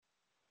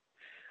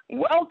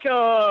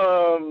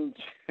Welcome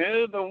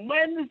to the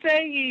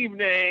Wednesday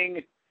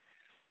evening,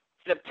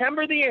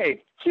 September the 8th,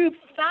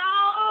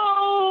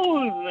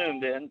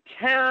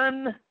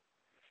 2010.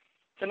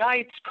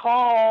 Tonight's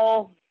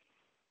call,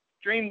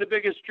 Dream the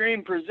Biggest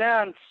Dream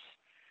presents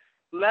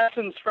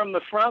Lessons from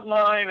the Front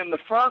Line. And the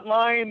front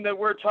line that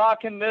we're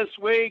talking this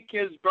week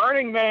is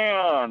Burning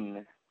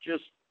Man.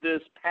 Just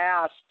this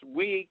past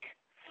week,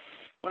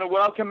 I want to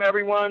welcome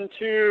everyone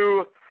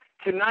to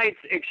tonight's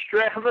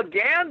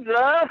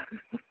extravaganza.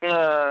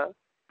 I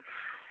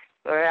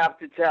have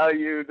to tell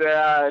you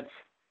that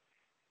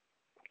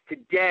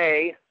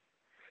today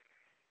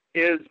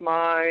is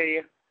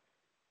I've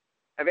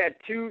had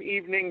 2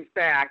 evenings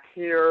back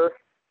here.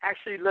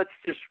 Actually, let's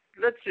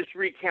just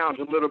recount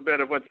a little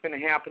bit of what's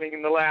been happening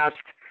in the last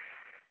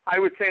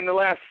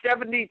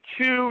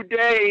 72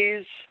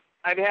 days.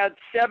 I've had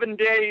 7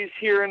 days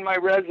here in my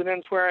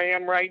residence where I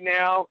am right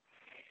now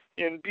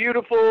in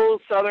beautiful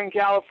Southern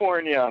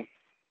California.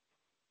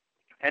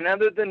 And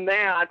other than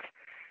that,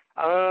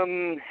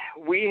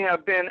 we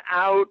have been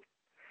out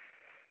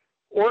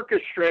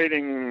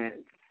orchestrating,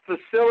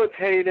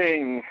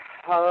 facilitating,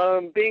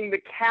 being the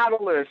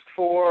catalyst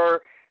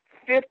for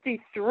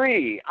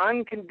 53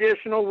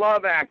 unconditional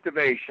love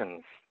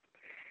activations.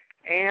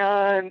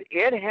 And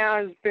it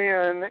has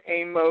been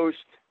a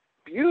most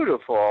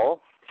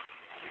beautiful,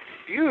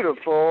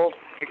 beautiful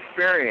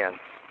experience.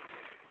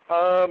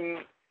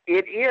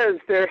 It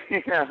is there.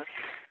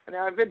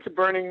 Now, I've been to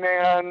Burning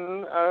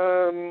Man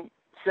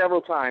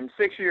several times,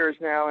 6 years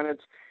now, and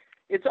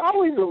it's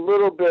always a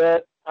little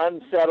bit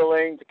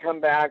unsettling to come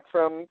back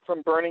from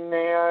Burning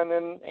Man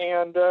and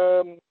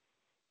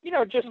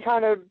just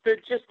kind of the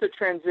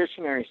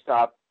transitionary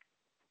stuff.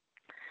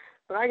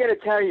 But I got to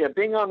tell you,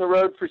 being on the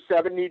road for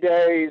 70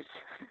 days,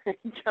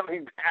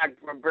 coming back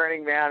from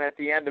Burning Man at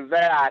the end of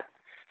that,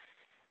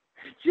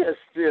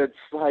 it's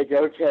like,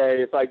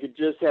 okay, if I could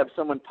just have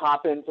someone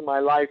pop into my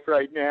life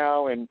right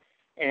now and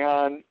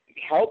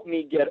help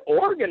me get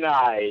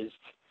organized.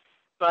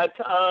 But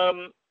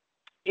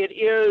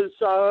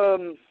it's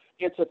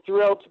a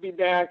thrill to be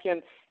back,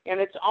 and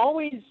it's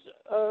always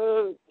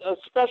a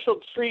special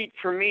treat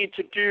for me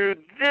to do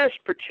this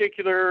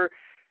particular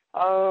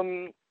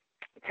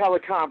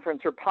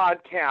teleconference or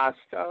podcast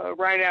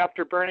right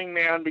after Burning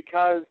Man,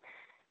 because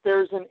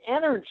there's an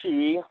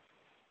energy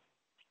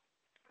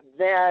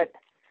that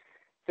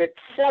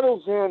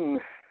settles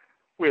in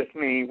with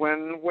me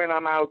when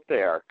I'm out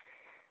there.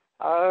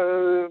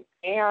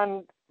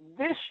 And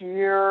this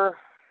year,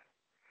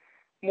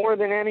 more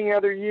than any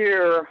other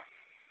year,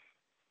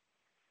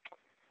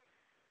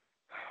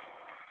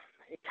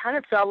 it kind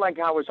of felt like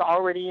I was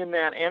already in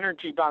that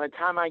energy by the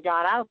time I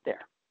got out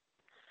there.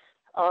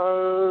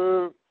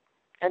 And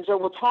so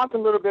we'll talk a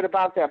little bit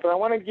about that, but I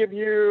want to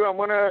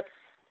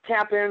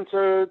tap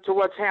into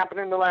what's happened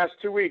in the last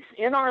 2 weeks.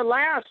 In our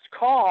last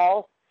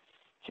call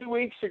 2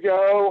 weeks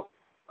ago,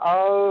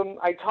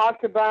 I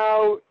talked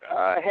about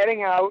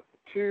heading out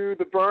to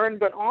the burn,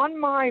 but on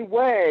my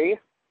way,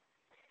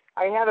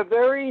 I had a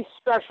very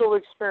special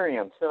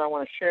experience that I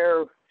want to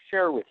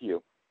share with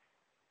you.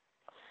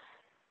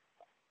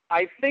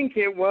 I think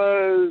it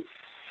was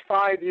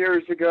 5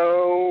 years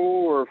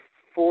ago or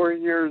 4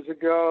 years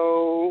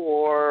ago,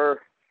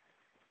 or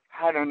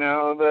I don't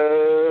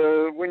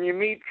know, when you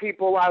meet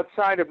people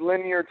outside of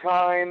linear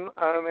time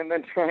and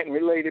then try and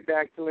relate it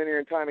back to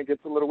linear time, it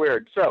gets a little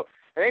weird. So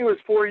I think it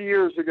was 4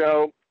 years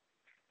ago,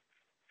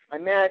 I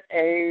met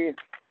a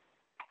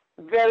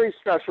very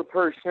special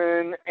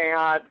person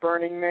at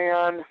Burning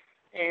Man,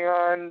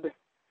 and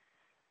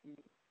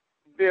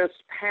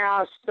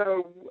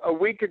a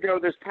week ago,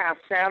 this past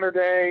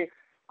Saturday,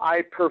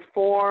 I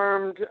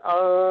performed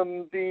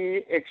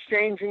the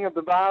exchanging of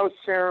the vows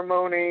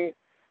ceremony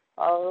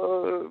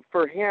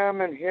for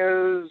him and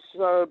his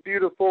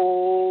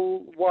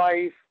beautiful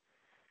wife,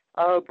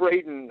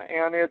 Braden,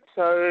 and it's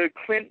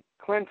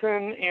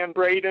Clinton and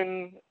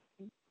Braden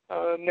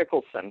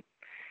Nicholson.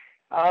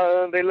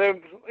 They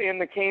live in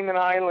the Cayman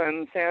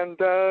Islands, and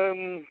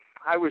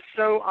I was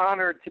so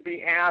honored to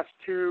be asked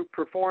to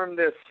perform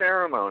this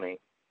ceremony.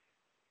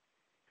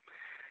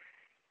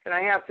 And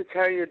I have to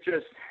tell you,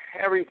 just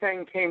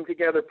everything came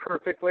together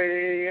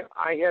perfectly.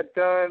 I had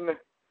done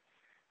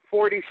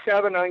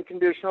 47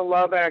 unconditional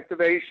love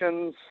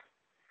activations,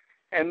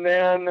 and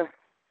then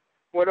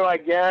what do I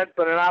get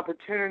but an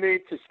opportunity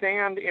to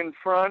stand in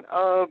front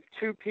of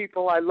 2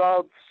 people I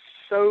love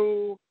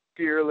so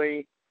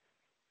dearly,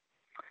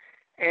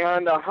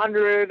 and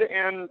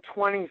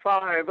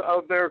 125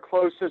 of their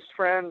closest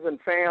friends and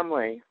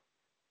family.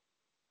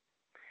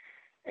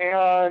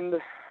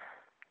 And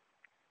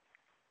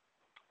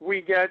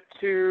we get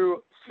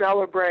to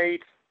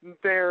celebrate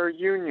their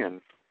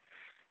union.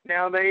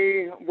 Now,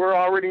 they were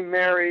already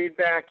married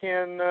back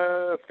in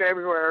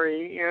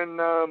February in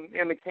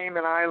the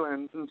Cayman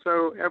Islands, and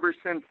so ever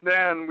since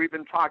then, we've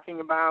been talking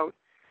about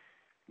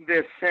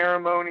this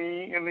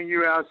ceremony in the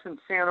U.S. in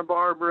Santa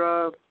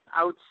Barbara,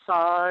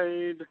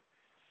 outside,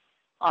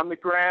 on the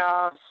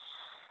grass,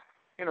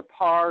 in a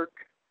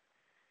park,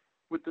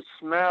 with the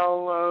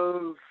smell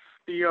of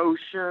the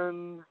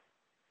ocean,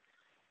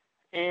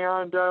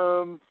 and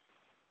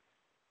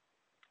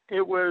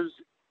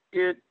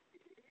it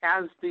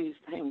as these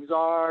things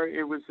are,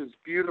 it was as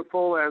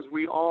beautiful as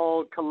we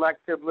all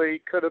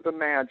collectively could have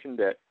imagined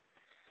it.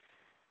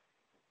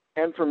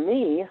 And for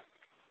me,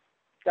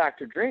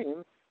 Dr.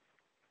 Dream,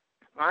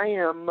 I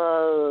am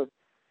all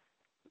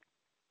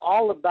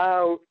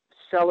about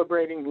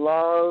celebrating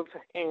love,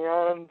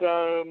 and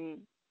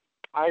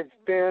I've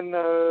been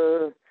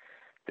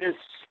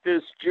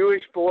this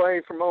Jewish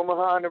boy from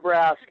Omaha,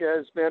 Nebraska,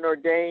 has been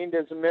ordained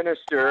as a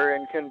minister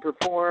and can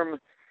perform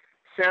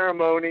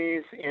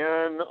ceremonies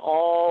in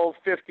all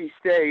 50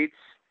 states.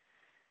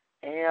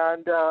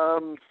 And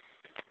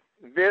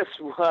this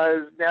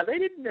was, now they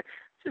didn't,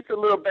 just a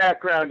little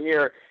background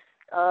here.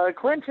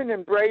 Clinton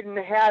and Braden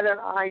had an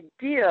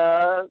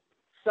idea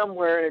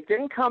somewhere, and it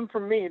didn't come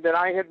from me, that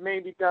I had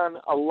maybe done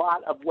a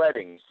lot of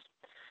weddings.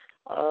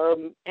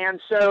 And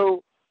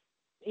so,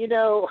 you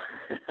know,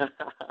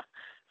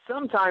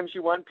 sometimes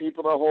you want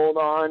people to hold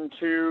on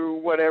to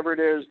whatever it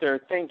is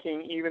they're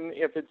thinking, even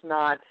if it's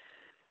not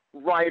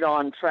right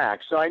on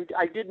track. So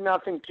I did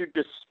nothing to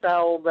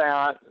dispel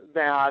that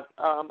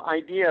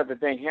idea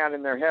that they had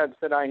in their heads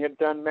that I had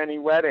done many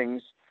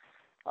weddings.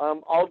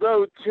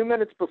 Although 2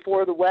 minutes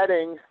before the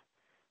wedding,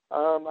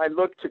 I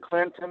looked to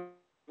Clinton.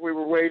 We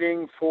were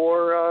waiting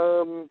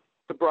for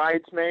the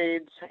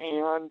bridesmaids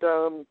and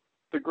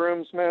the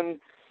groomsmen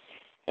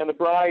and the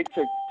bride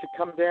to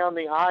come down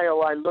the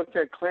aisle. I looked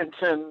at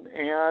Clinton,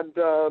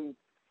 and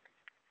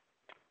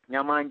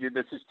now mind you,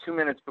 this is 2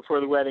 minutes before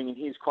the wedding, and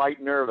he's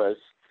quite nervous.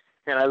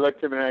 And I looked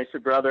at him and I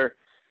said, "Brother,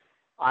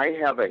 I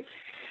have a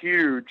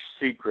huge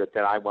secret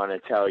that I want to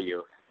tell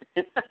you."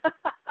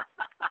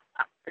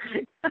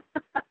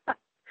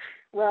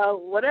 Well,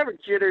 whatever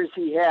jitters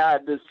he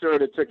had, this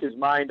sort of took his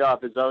mind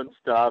off his own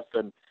stuff,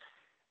 and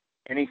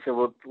he said,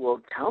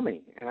 well, tell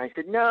me. And I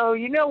said, no,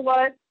 you know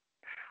what?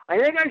 I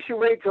think I should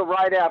wait till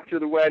right after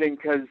the wedding,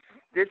 because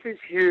this is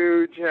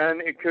huge,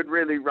 and it could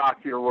really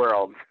rock your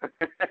world.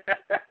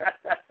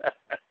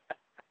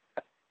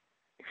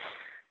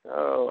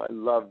 Oh, I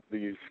love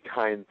these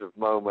kinds of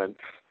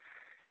moments.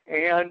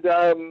 And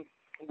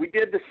we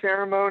did the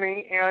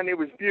ceremony, and it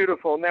was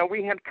beautiful. Now,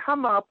 we had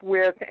come up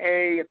with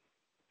a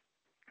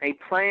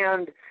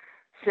planned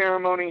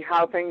ceremony,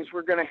 how things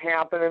were going to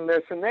happen and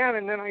this and that.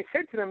 And then I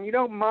said to them, you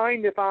don't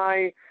mind if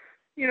I,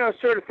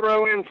 sort of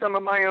throw in some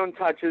of my own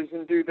touches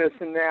and do this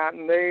and that.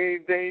 And they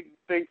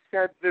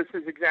said, this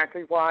is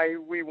exactly why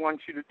we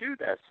want you to do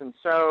this. And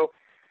so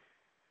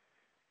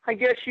I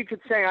guess you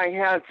could say I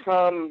had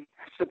some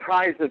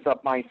surprises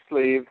up my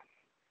sleeve.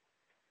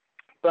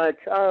 But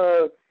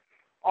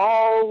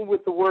all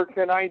with the work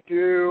that I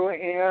do,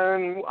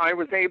 and I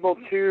was able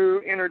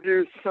to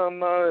introduce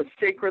some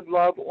sacred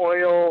love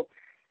oil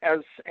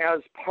as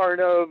part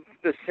of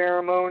the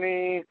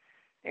ceremony,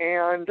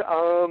 and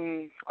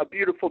a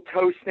beautiful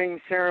toasting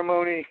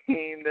ceremony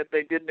that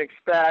they didn't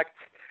expect,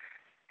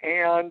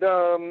 and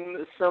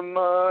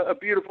a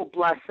beautiful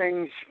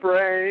blessing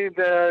spray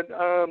that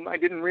I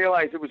didn't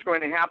realize it was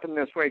going to happen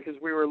this way, because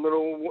we were a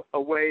little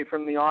away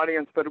from the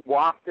audience, but it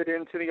wafted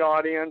into the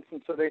audience,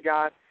 and so they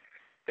got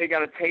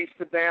a taste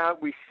of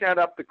that. We set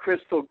up the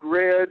crystal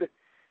grid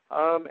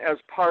as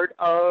part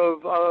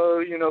of,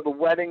 the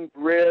wedding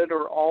grid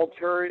or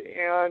altar,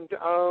 and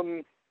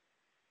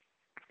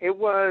it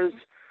was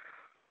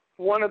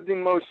one of the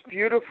most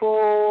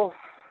beautiful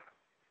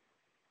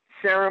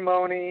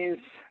ceremonies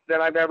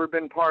that I've ever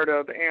been part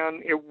of,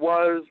 and it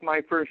was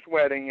my first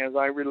wedding, as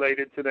I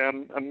related to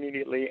them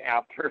immediately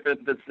after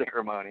the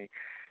ceremony.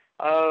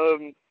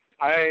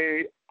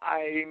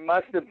 I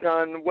must have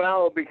done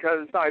well,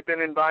 because I've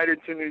been invited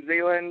to New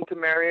Zealand to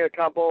marry a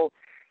couple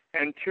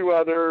and 2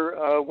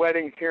 other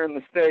weddings here in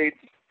the States.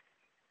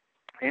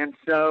 And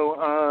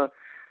so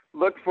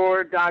look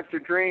for Dr.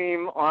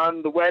 Dream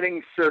on the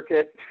wedding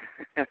circuit.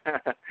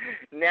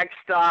 Next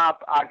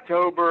stop,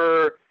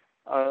 October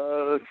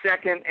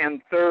 2nd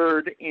and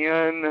 3rd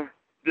in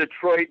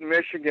Detroit,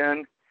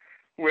 Michigan,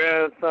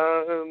 with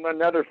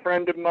another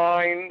friend of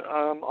mine,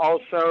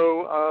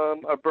 also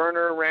a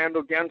burner,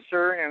 Randall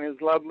Genser, and his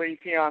lovely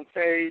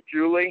fiancée,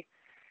 Julie.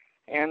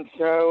 And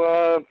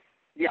so,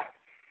 yeah.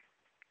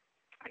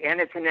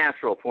 And it's a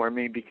natural for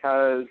me,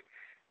 because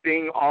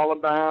being all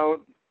about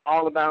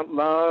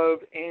love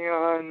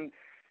and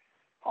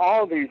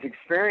all these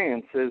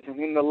experiences. I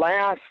mean, the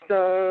last,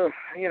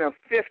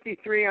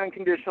 53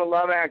 unconditional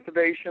love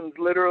activations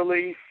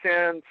literally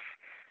since,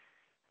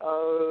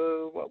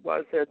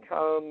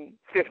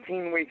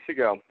 15 weeks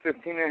ago,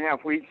 15 and a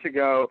half weeks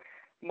ago.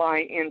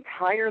 My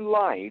entire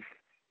life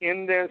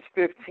in this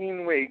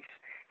 15 weeks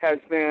has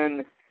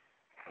been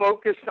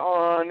focused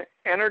on,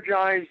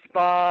 energized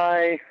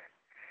by,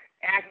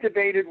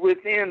 activated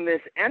within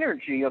this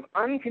energy of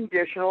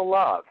unconditional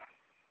love.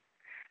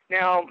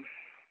 Now,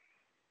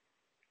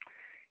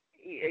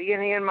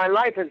 in my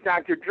life as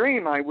Dr.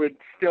 Dream, I would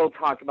still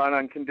talk about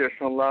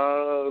unconditional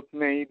love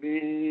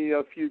maybe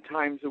a few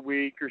times a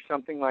week or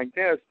something like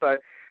this,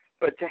 but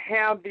to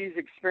have these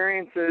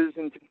experiences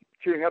and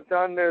to have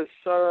done this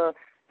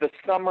the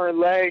summer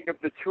leg of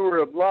the Tour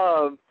of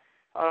Love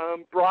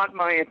brought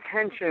my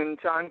attention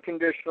to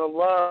unconditional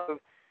love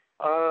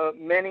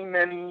many,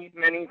 many,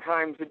 many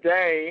times a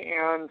day,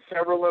 and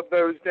several of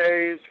those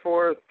days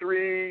for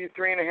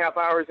 3.5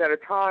 hours at a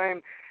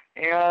time,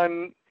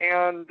 and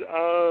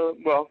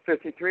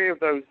 53 of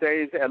those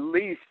days at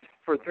least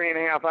for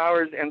 3.5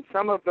 hours, and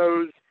some of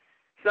those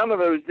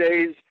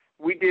days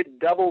we did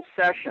double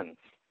sessions.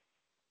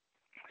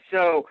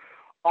 So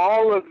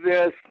all of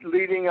this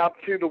leading up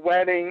to the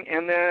wedding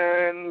and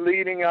then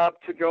leading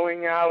up to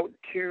going out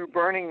to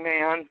Burning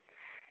Man.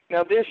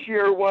 Now this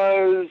year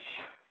was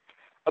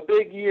a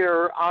big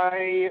year.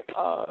 I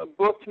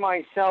booked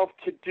myself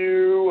to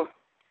do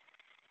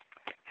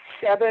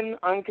 7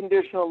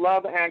 unconditional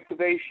love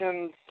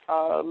activations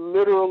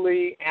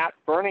literally at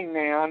Burning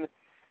Man,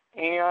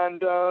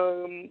 and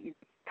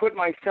put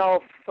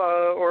myself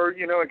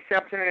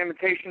accepted an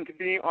invitation to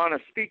be on a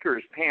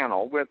speakers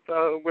panel with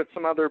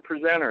some other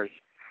presenters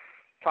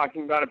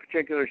talking about a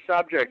particular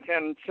subject.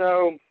 And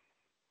so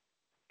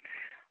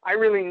I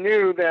really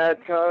knew that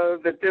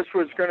this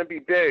was going to be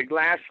big.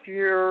 Last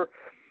year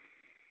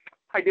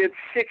I did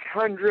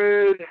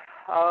 600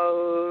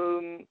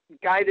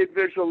 guided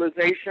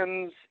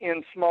visualizations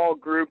in small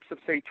groups of,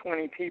 say,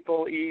 20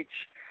 people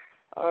each,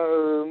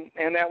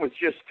 and that was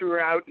just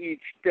throughout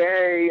each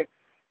day.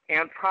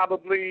 And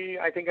probably,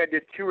 I think I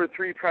did 2 or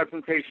 3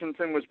 presentations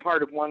and was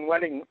part of one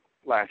wedding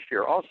last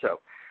year also.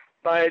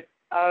 But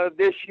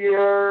this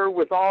year,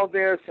 with all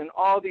this and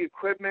all the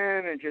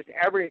equipment and just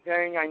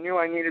everything, I knew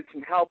I needed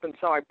some help, and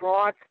so I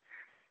brought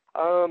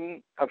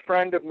a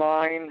friend of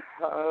mine,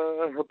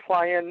 her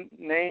playa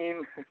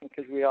name,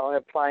 because we all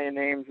have playa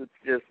names, it's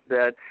just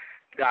that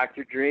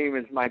Dr. Dream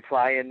is my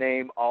playa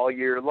name all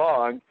year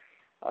long.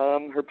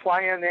 Her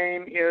playa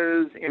name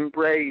is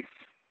Embrace,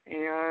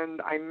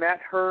 and I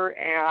met her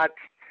at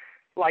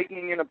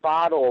Lightning in a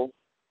Bottle,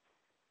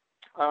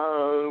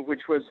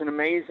 which was an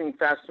amazing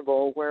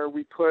festival where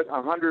we put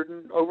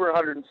over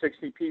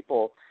 160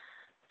 people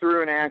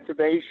through an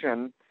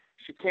activation.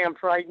 She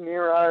camped right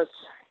near us,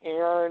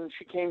 and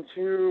she came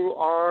to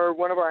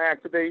one of our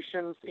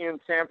activations in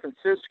San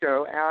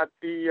Francisco at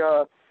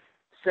the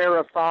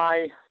Sarah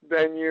Fi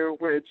venue,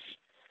 which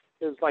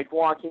is like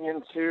walking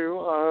into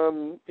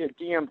a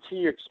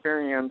DMT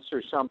experience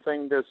or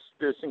something,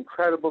 this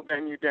incredible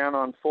venue down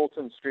on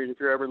Fulton Street.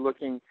 If you're ever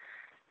looking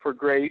for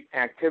great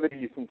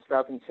activities and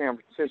stuff in San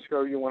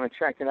Francisco, you want to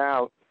check it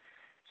out.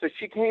 So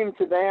she came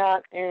to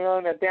that,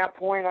 and at that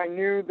point I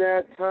knew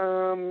that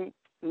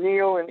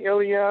Neil and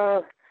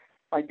Ilya,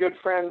 my good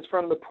friends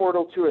from the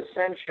Portal to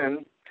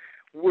Ascension,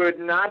 would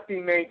not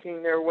be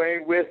making their way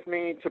with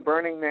me to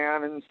Burning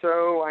Man, and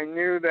so I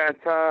knew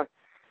that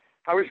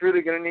I was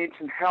really going to need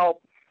some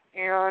help.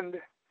 And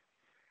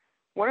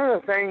one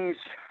of the things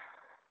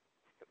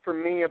for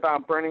me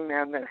about Burning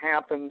Man that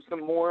happens, the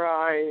more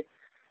I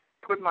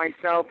put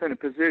myself in a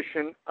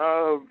position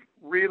of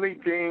really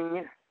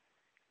being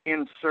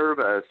in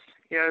service,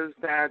 is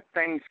that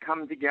things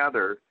come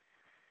together.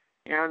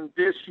 And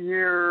this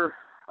year,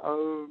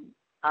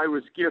 I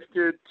was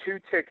gifted 2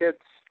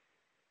 tickets,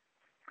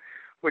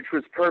 which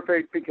was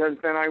perfect because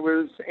then I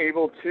was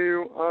able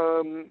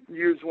to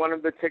use one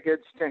of the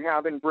tickets to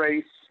have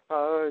Embrace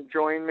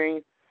join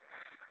me.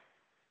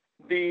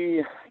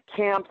 The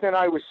camp that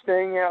I was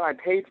staying at, I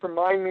paid for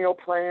my meal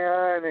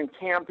plan and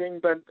camping,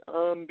 but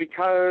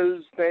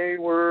because they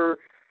were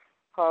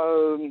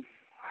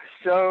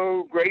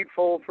so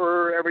grateful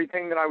for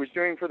everything that I was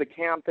doing for the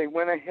camp, they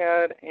went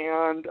ahead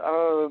and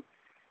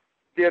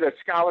did a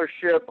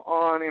scholarship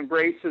on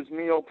Embrace's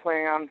meal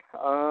plan,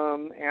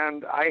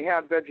 and I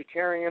had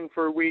vegetarian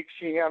for a week.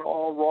 She had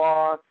all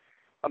raw.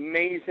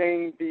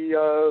 Amazing.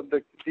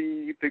 The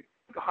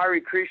Hare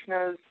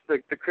Krishnas,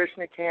 the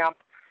Krishna camp,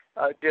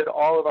 did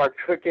all of our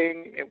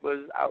cooking. It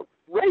was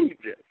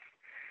outrageous.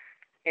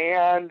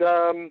 And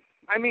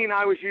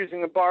I was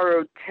using a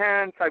borrowed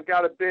tent. I've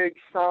got a big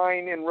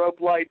sign in rope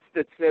lights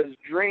that says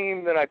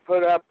Dream that I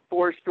put up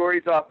 4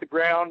 stories off the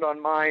ground on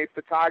my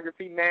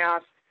photography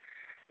mast.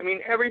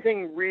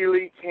 Everything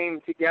really came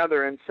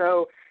together. And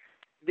so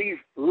these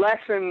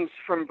lessons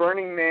from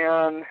Burning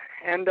Man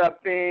end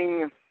up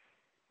being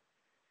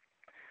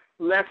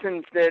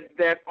lessons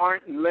that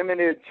aren't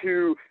limited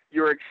to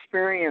your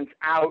experience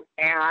out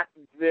at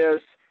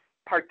this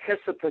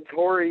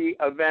participatory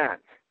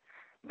event.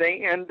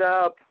 They end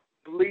up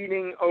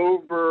bleeding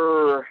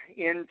over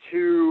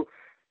into,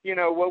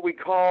 what we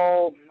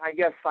call, I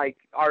guess, like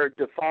our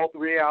default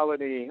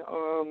reality.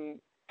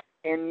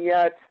 And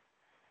yet,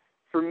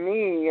 for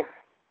me,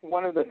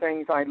 one of the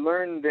things I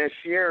learned this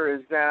year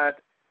is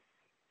that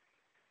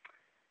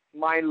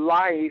my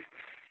life,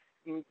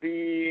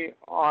 the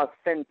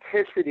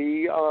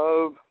authenticity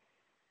of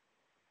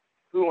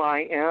who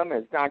I am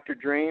as Dr.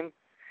 Dream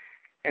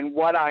and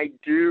what I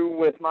do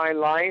with my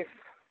life,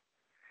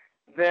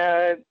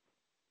 that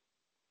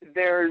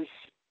there's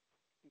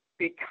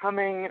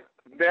becoming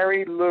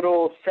very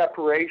little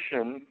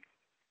separation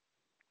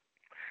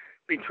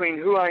between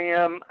who I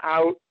am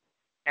out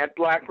at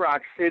Black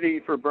Rock City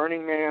for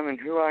Burning Man and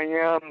who I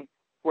am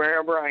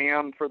wherever I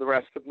am for the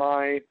rest of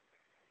my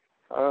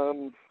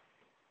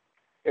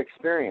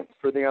experience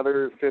for the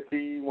other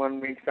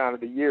 51 weeks out of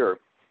the year.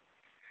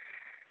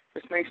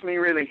 This makes me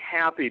really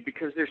happy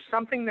because there's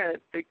something that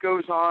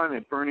goes on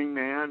at Burning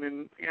Man,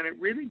 and it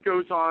really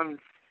goes on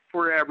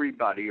for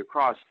everybody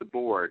across the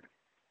board.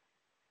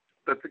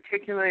 But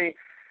particularly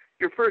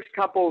your first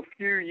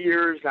few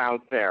years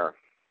out there.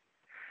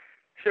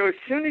 So as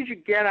soon as you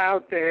get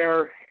out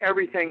there,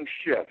 everything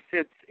shifts.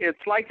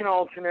 It's like an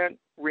alternate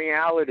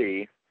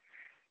reality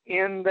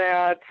in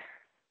that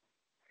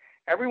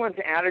everyone's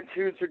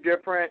attitudes are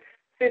different.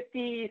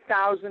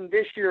 50,000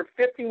 this year,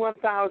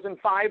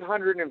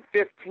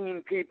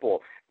 51,515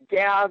 people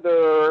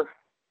gather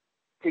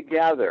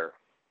together.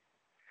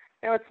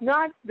 Now, it's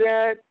not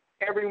that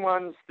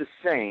everyone's the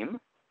same,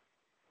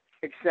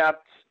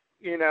 except,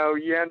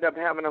 you end up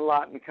having a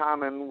lot in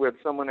common with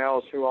someone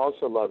else who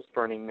also loves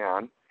Burning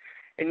Man.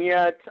 And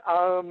yet,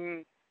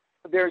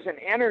 there's an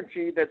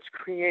energy that's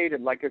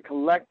created, like a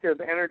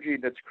collective energy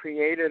that's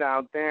created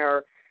out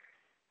there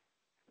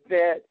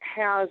that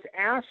has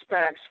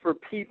aspects for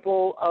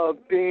people of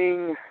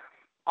being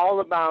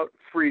all about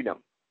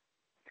freedom.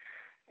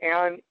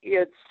 And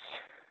it's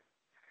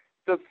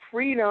the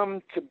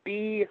freedom to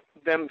be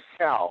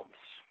themselves.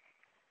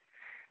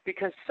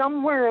 Because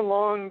somewhere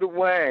along the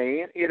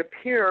way, it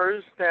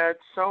appears that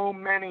so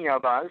many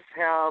of us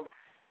have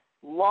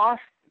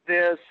lost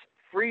this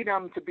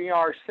freedom to be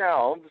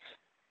ourselves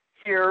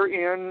here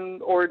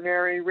in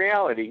ordinary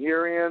reality,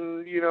 here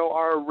in,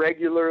 our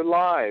regular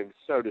lives,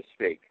 so to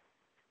speak.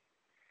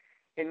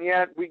 And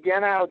yet we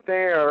get out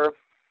there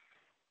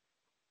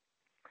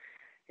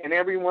and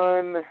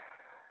everyone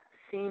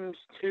seems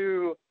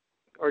to,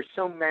 or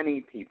so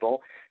many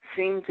people,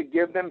 seem to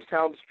give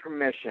themselves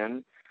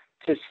permission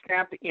to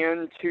step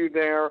into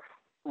their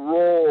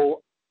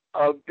role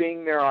of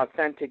being their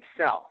authentic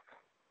self.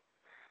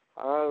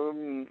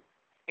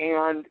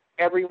 And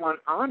everyone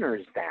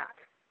honors that.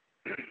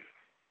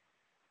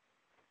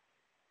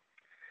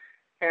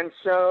 And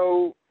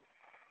so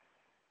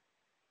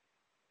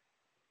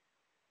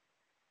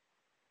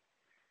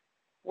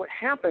what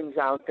happens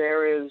out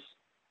there is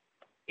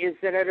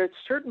that at a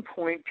certain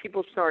point,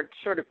 people start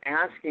sort of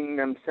asking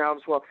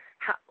themselves, well,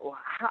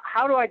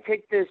 how do I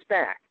take this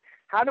back?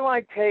 How do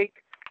I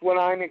take what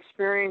I'm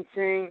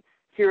experiencing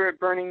here at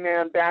Burning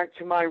Man back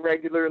to my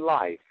regular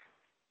life?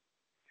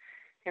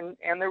 And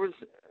there was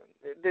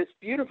this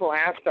beautiful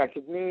aspect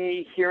of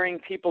me hearing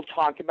people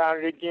talk about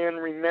it again,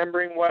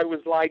 remembering what it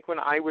was like when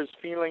I was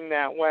feeling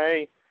that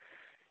way,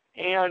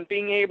 and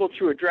being able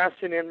to address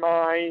it in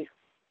my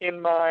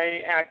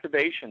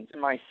activations, in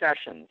my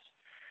sessions.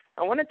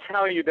 I want to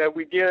tell you that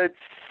we did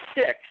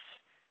 6.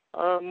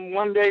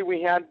 One day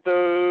we had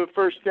the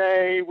first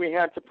day we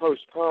had to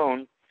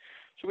postpone.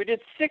 So we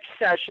did 6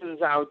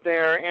 sessions out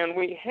there, and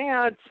we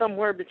had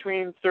somewhere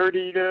between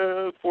 30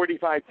 to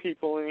 45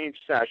 people in each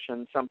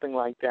session, something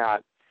like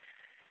that.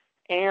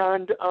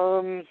 And it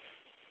was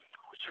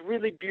a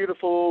really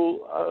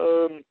beautiful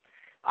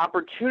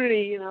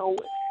opportunity,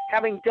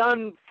 having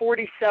done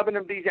 47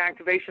 of these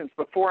activations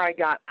before I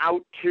got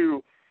out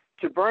to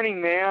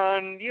Burning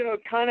Man,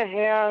 kind of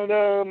had,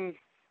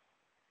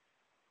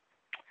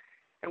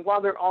 and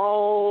while they're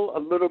all a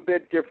little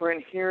bit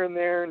different here and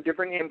there, and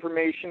different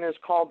information is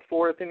called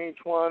forth in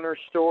each one, or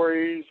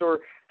stories, or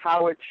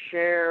how it's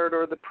shared,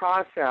 or the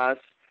process,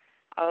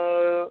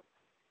 I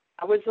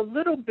was a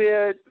little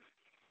bit,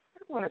 I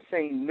don't want to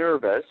say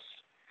nervous.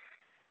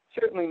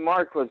 Certainly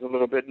Mark was a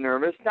little bit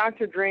nervous.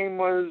 Dr. Dream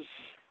was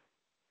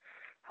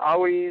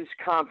always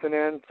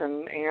confident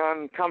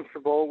and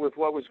comfortable with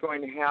what was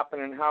going to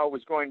happen and how it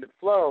was going to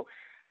flow.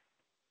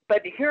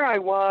 But here I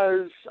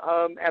was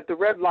at the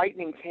Red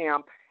Lightning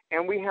Camp,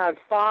 and we had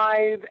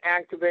 5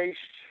 activations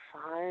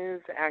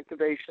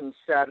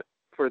set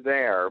for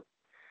there,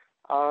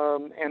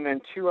 and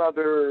then two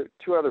other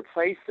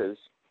places.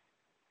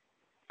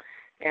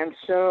 And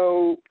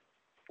so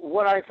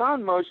what I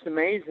found most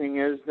amazing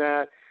is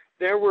that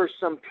there were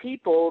some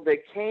people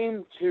that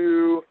came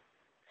to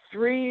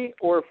 3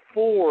 or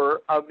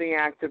 4 of the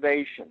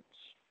activations.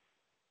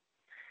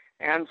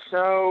 And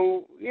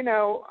so, you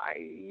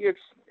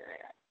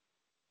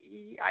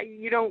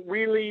don't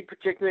really,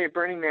 particularly at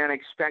Burning Man,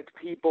 expect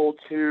people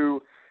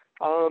to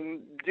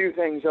do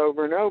things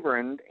over and over.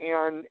 And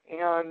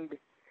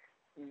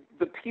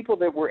the people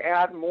that were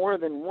at more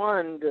than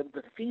one,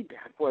 the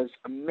feedback was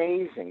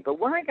amazing. But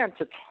when I got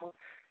to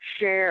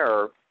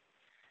share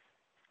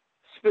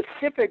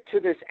specific to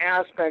this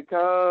aspect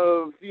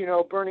of,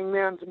 Burning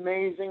Man's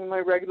amazing, my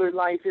regular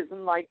life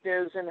isn't like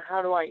this, and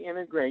how do I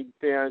integrate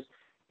this,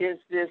 is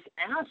this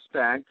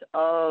aspect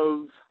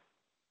of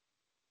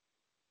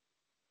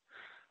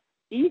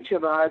each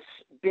of us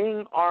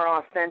being our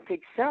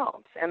authentic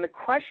selves. And the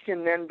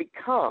question then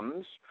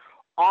becomes,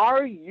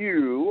 are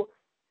you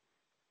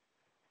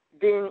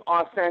being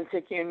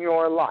authentic in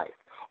your life?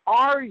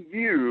 Are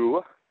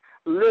you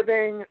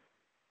living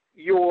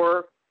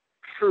your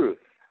truth?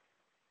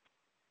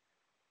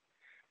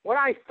 What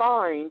I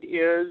find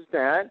is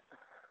that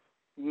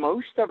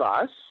most of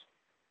us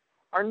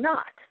are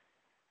not.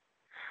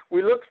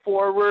 We look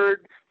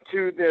forward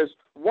to this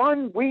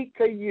 1 week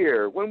a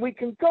year when we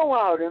can go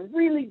out and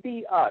really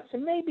be us.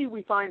 And maybe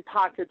we find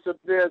pockets of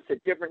this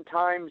at different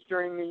times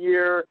during the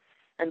year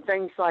and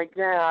things like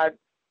that,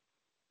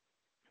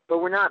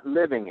 but we're not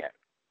living it.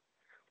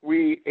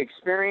 We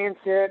experience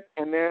it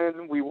and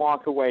then we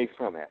walk away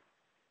from it.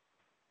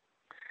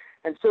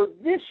 And so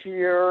this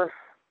year,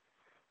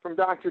 from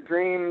Dr.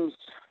 Dream's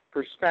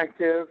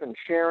perspective and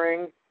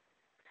sharing,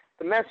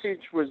 the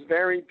message was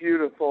very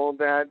beautiful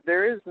that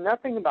there is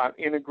nothing about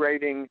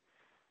integrating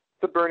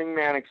the Burning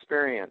Man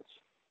experience.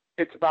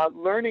 It's about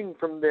learning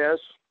from this.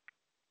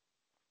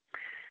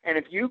 And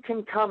if you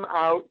can come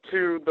out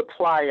to the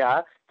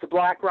playa, to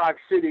Black Rock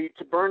City,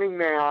 to Burning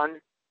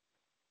Man,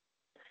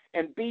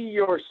 and be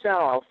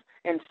yourself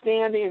and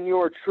stand in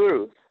your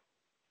truth,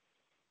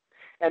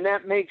 and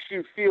that makes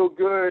you feel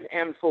good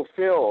and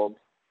fulfilled,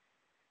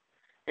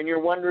 and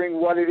you're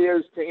wondering what it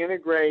is to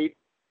integrate,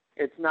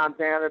 it's not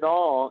that at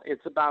all.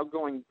 It's about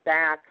going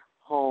back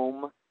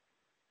home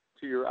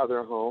to your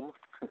other home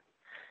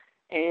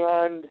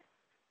and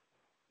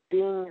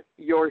being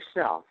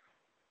yourself.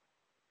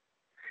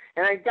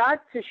 And I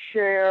got to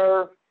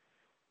share,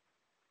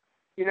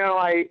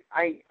 I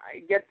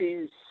get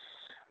these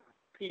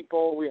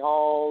people, we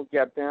all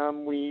get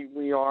them,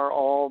 we are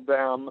all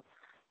them,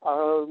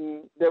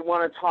 that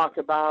want to talk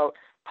about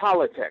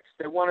politics.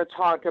 They want to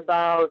talk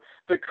about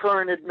the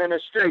current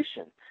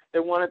administration.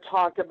 They want to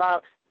talk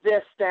about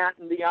this, that,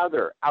 and the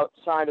other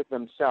outside of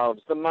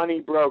themselves, the money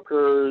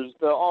brokers,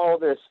 all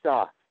this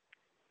stuff.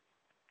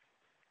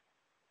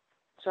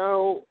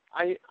 So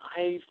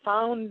I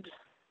found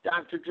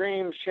Dr.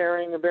 Dream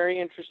sharing a very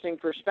interesting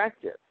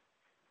perspective,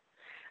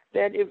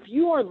 that if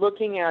you are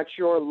looking at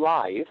your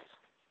life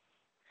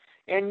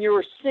and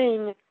you're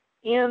seeing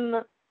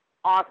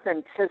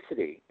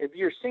inauthenticity, if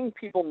you're seeing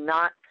people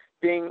not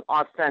being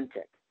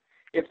authentic,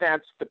 if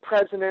that's the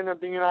President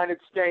of the United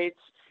States,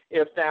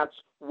 if that's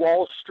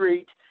Wall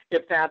Street,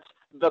 if that's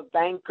the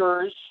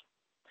bankers,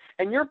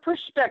 and your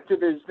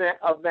perspective is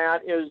of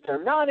that is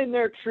they're not in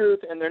their truth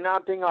and they're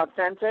not being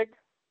authentic,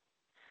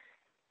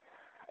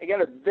 I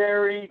get a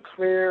very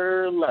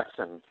clear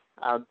lesson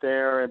out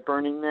there at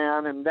Burning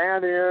Man, and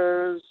that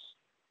is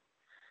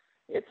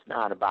it's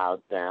not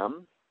about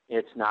them.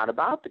 It's not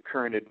about the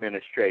current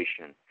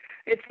administration.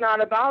 It's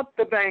not about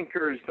the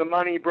bankers, the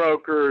money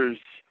brokers,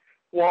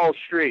 Wall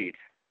Street.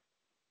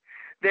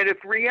 That if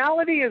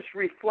reality is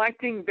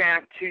reflecting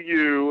back to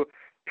you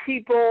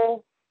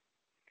people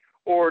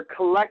or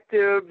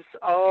collectives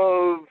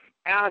of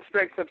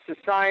aspects of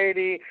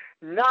society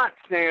not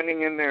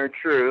standing in their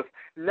truth,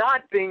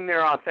 not being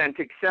their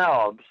authentic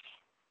selves,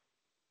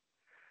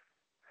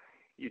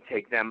 you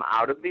take them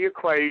out of the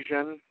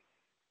equation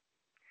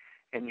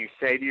and you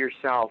say to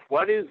yourself,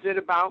 what is it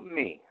about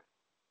me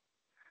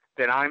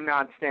that I'm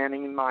not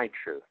standing in my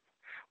truth?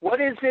 What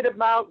is it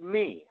about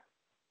me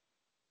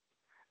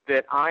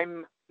that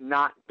I'm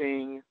not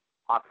being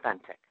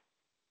authentic?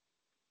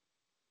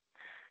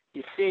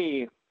 You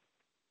see,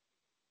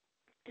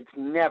 it's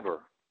never,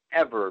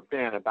 ever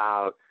been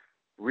about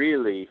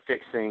really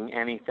fixing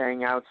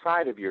anything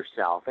outside of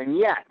yourself. And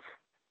yet,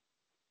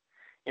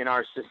 in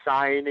our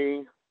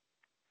society,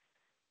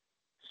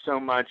 so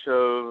much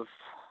of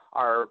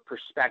our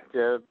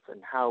perspective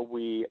and how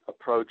we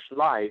approach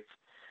life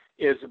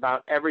is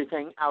about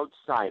everything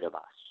outside of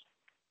us.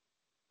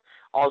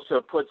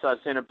 Also puts us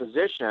in a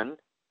position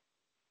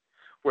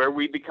where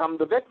we become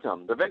the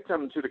victim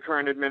to the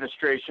current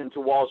administration, to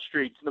Wall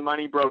Street, to the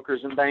money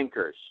brokers and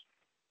bankers.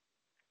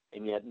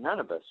 And yet none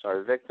of us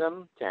are a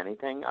victim to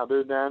anything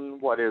other than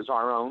what is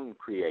our own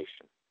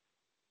creation.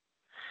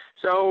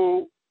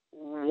 So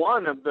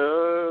one of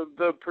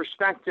the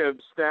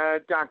perspectives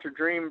that Dr.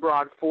 Dream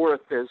brought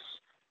forth this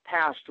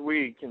past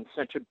week in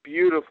such a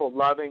beautiful,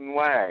 loving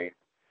way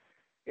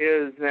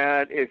is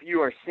that if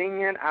you are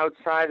seeing it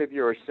outside of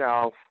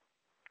yourself,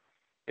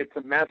 it's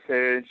a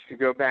message to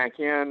go back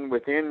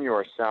within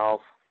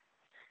yourself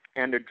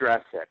and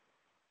address it.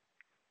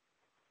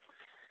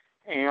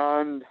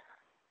 And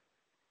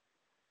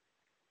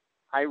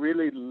I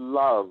really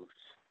loved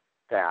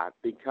that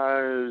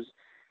because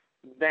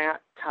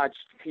that touched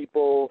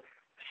people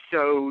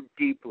so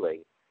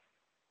deeply.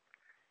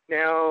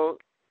 Now,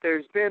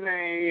 there's been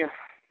a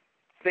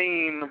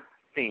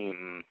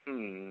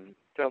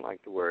don't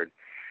like the word.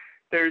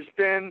 There's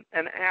been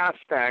an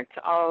aspect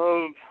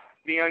of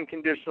the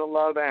unconditional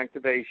love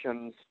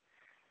activations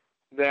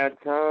that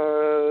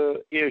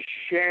is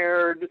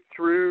shared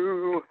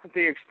through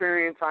the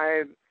experience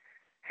I've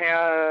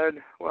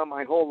had, well,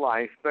 my whole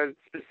life, but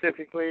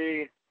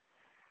specifically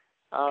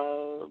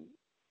over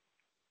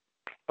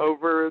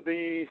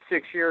the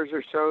 6 years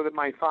or so that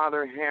my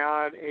father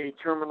had a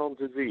terminal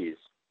disease.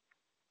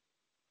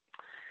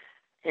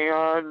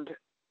 And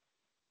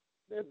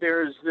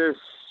there's this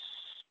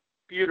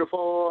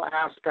beautiful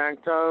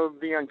aspect of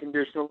the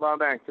unconditional love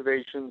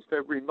activations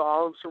that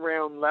revolves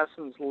around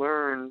lessons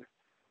learned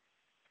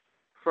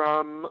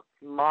from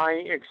my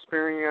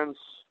experience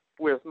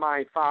with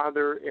my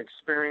father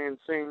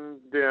experiencing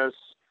this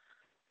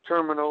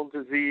terminal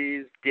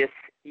disease,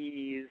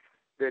 dis-ease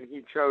that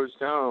he chose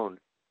to own.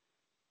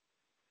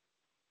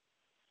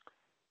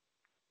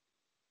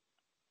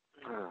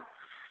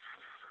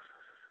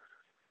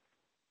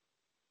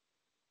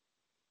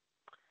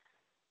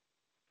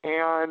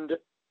 And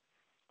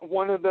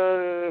one of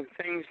the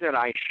things that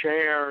I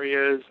share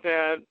is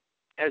that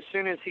as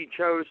soon as he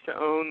chose to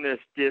own this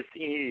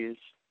dis-ease,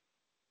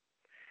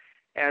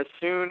 as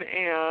soon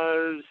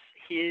as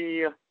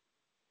he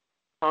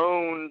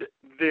owned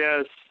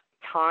this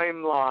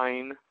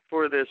timeline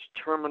for this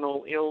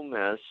terminal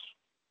illness,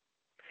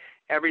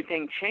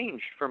 everything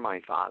changed for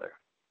my father.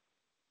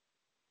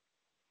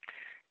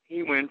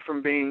 He went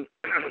from being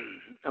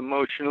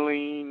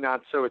emotionally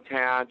not so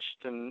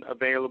attached and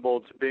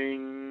available to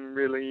being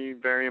really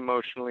very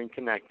emotionally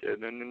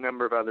connected, and a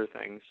number of other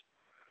things.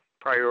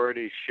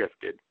 Priorities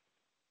shifted.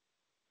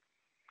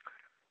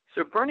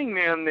 So Burning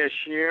Man this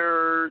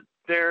year,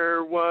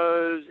 there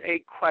was a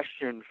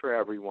question for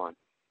everyone.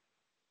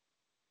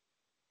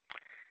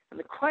 And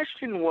the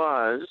question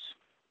was,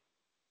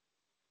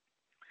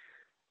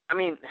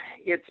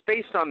 it's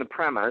based on the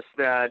premise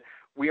that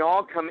we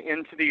all come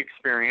into the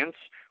experience,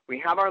 we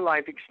have our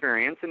life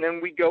experience, and then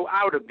we go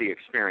out of the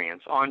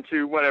experience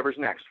onto whatever's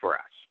next for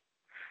us.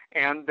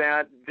 And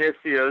that this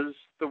is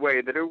the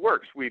way that it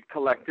works. We've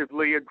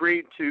collectively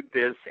agreed to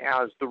this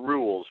as the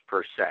rules,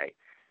 per se.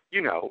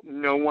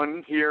 No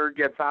one here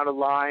gets out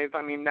alive.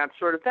 That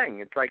sort of thing.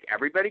 It's like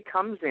everybody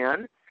comes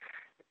in,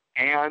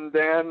 and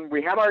then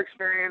we have our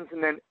experience,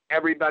 and then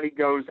everybody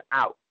goes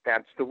out.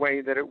 That's the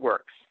way that it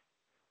works.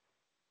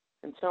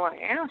 And so I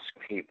ask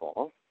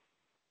people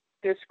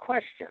this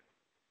question.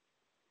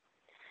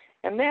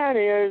 And that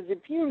is,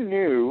 if you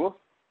knew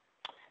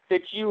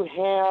that you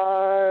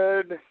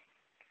had,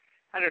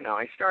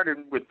 I started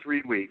with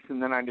 3 weeks,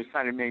 and then I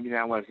decided maybe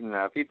that wasn't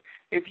enough.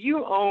 If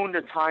you owned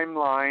a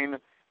timeline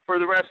for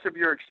the rest of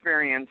your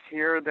experience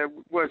here that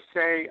was,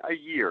 say, a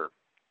year,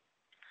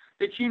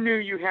 that you knew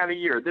you had a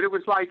year, that it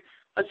was like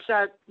a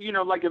set,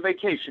 like a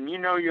vacation.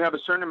 You have a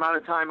certain amount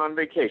of time on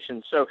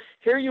vacation. So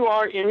here you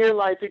are in your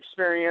life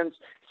experience,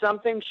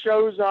 something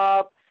shows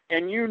up,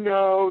 and you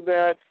know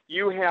that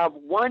you have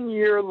 1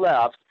 year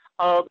left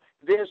of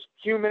this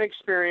human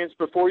experience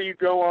before you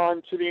go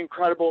on to the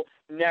incredible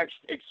next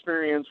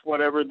experience,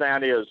 whatever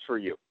that is for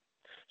you.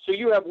 So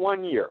you have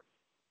 1 year.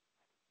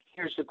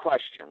 Here's the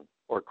question,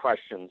 or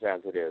questions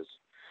as it is.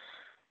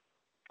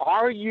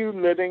 Are you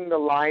living the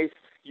life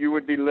you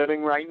would be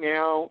living right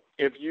now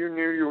if you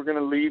knew you were going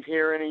to leave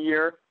here in a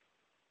year?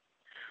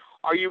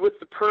 Are you with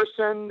the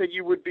person that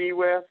you would be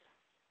with?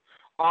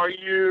 Are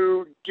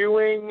you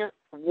doing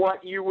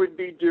what you would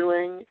be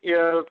doing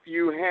if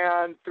you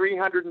had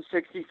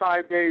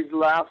 365 days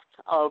left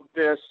of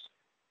this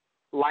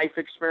life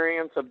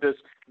experience, of this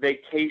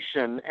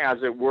vacation, as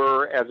it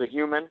were, as a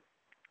human?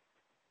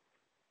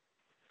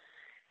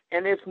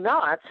 And if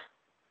not,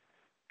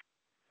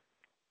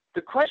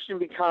 the question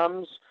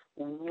becomes,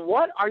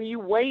 what are you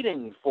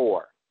waiting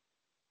for?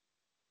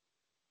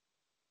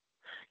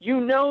 You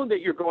know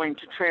that you're going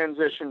to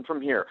transition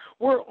from here.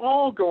 We're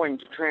all going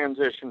to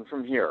transition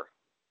from here.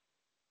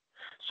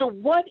 So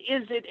what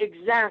is it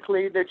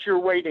exactly that you're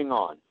waiting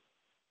on?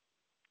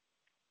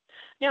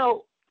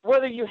 Now,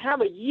 whether you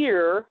have a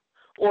year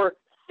or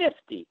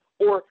 50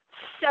 or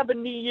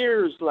 70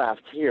 years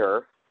left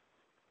here,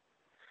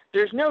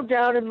 there's no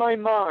doubt in my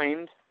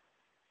mind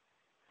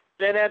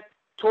that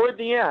toward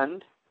the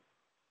end,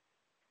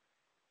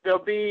 there'll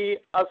be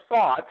a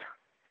thought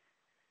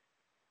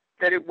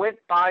that it went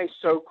by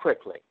so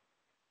quickly.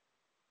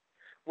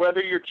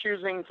 Whether you're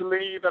choosing to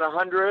leave at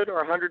 100 or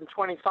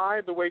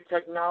 125, the way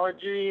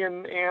technology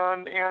and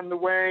the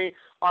way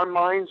our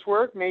minds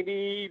work,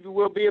 maybe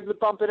we'll be able to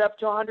bump it up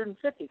to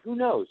 150. Who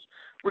knows?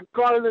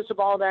 Regardless of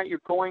all that, you're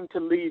going to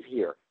leave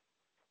here.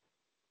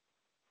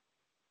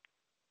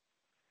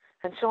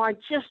 And so I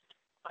just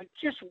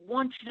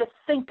want you to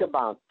think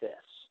about this.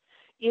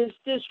 Is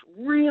this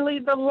really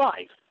the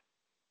life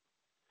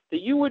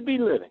that you would be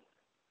living,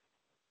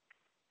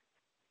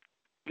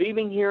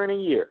 leaving here in a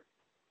year?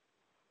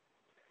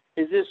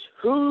 Is this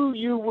who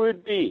you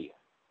would be?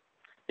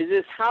 Is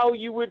this how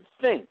you would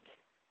think?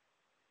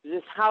 Is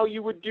this how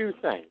you would do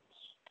things?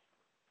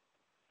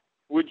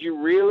 Would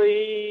you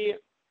really,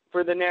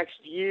 for the next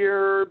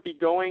year, be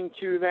going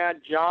to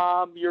that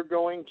job you're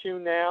going to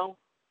now?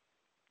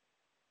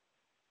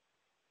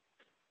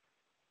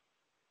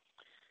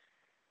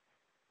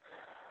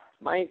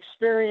 My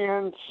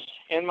experience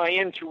and my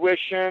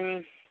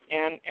intuition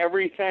and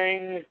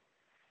everything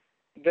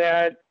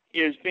that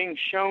is being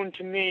shown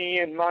to me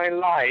in my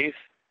life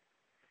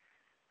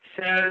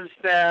says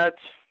that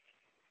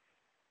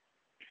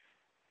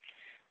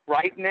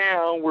right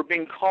now we're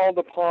being called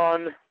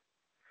upon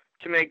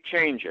to make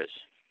changes,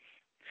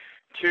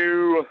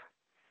 to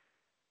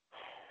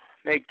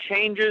make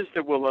changes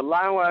that will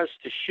allow us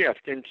to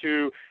shift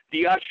into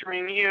the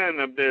ushering in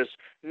of this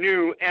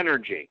new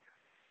energy.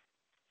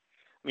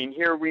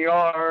 Here we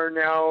are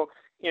now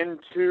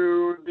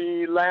into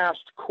the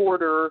last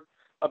quarter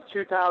of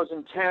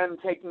 2010,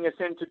 taking us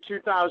into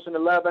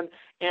 2011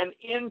 and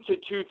into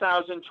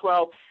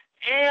 2012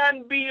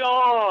 and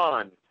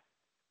beyond.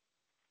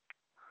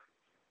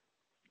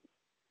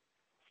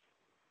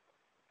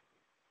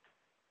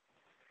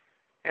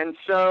 And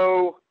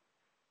so,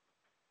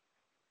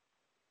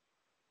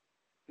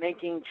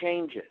 making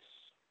changes.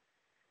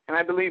 And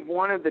I believe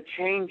one of the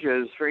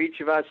changes for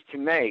each of us to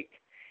make,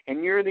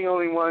 and you're the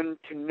only one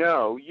to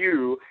know,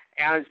 you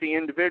as the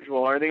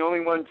individual are the only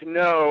one to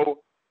know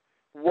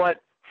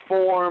what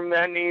form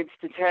that needs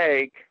to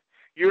take.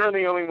 You're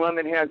the only one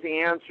that has the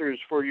answers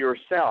for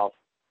yourself.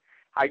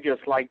 I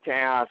just like to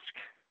ask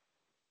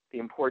the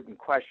important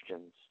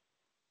questions.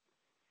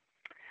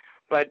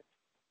 But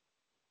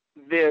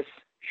this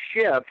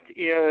shift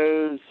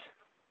is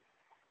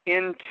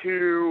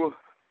into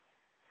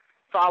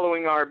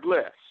following our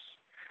bliss.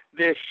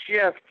 This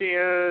shift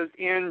is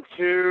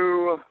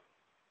into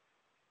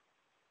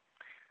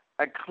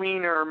a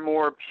cleaner,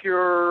 more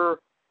pure,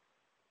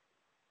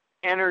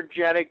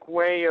 energetic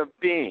way of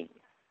being.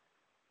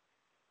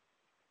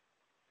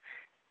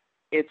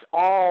 It's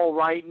all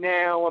right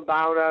now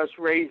about us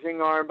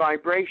raising our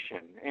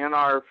vibration and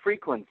our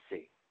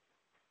frequency,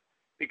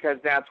 because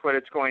that's what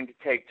it's going to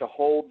take to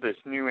hold this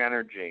new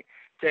energy,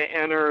 to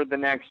enter the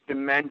next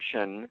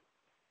dimension,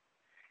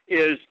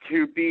 is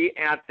to be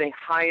at the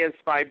highest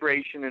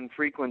vibration and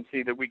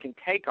frequency that we can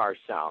take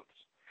ourselves.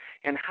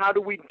 And how do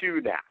we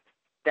do that?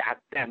 That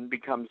then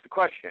becomes the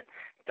question.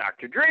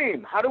 Dr.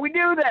 Dream, how do we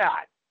do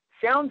that?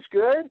 Sounds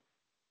good.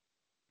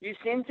 You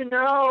seem to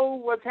know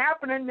what's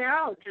happening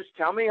now. Just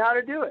tell me how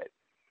to do it.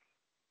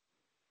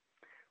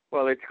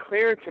 Well, it's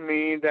clear to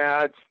me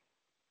that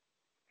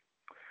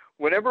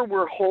whatever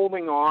we're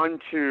holding on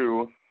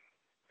to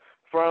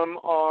from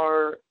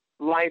our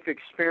life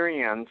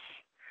experience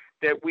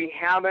that we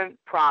haven't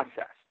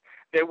processed,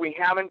 that we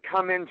haven't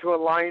come into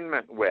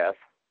alignment with,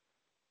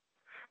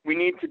 we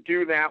need to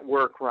do that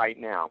work right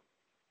now.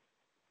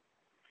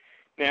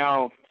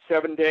 Now,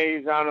 7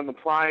 days out on the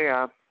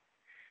playa,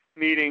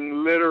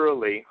 meeting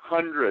literally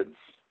hundreds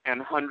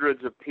and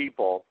hundreds of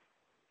people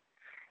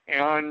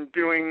and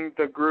doing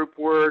the group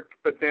work,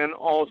 but then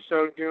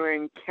also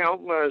doing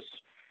countless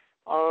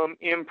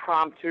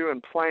impromptu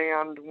and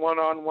planned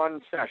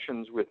one-on-one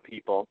sessions with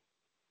people.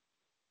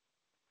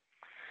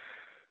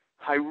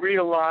 I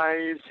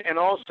realize, and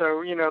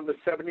also, the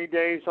 70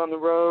 days on the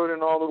road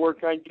and all the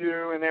work I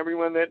do, and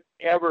everyone that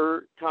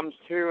ever comes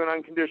to an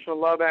unconditional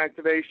love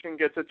activation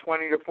gets a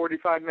 20 to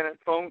 45-minute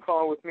phone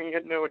call with me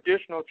at no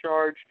additional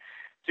charge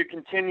to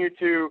continue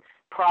to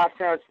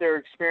process their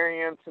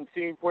experience and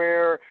see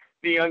where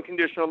the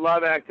unconditional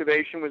love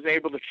activation was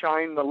able to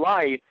shine the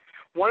light.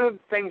 One of the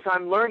things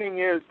I'm learning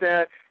is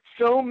that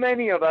so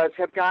many of us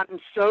have gotten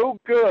so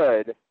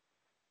good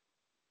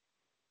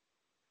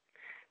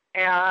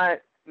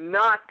at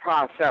not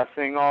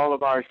processing all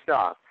of our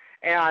stuff,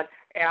 at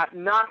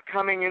not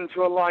coming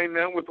into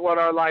alignment with what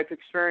our life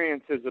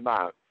experience is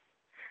about.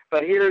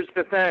 But here's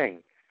the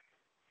thing,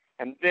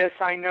 and this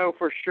I know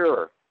for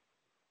sure,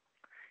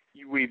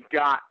 we've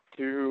got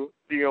to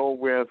deal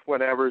with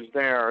whatever's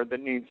there that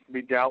needs to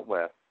be dealt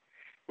with.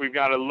 We've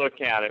got to look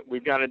at it.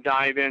 We've got to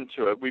dive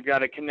into it. We've got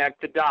to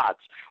connect the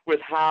dots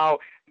with how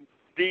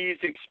these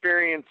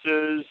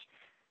experiences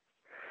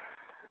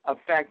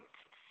affect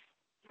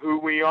who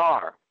we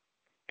are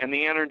and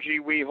the energy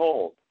we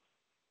hold.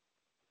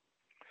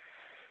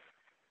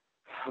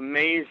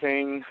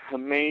 Amazing,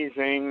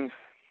 amazing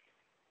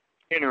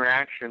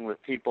interaction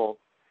with people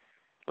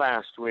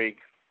last week.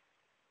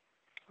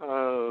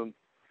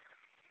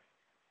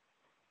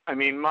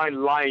 My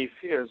life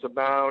is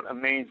about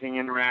amazing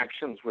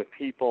interactions with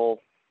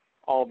people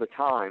all the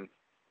time,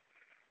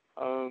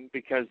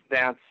 because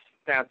that's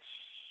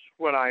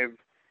what I've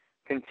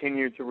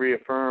continued to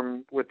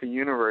reaffirm with the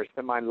universe,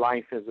 that my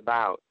life is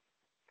about.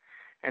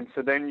 And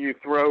so then you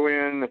throw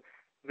in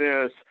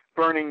this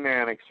Burning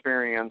Man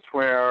experience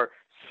where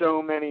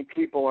so many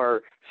people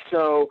are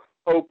so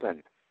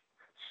open,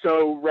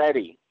 so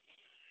ready.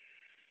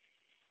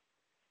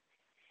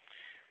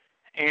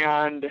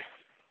 And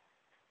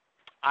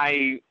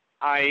I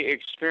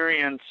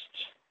experienced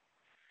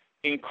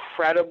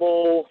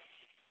incredible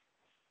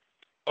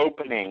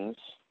openings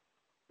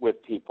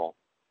with people.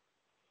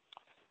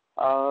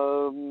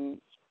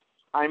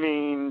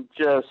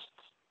 Just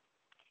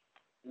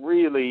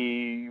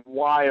really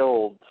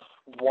wild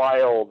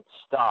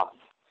stuff.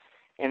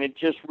 And it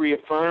just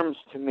reaffirms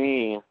to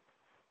me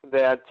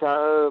that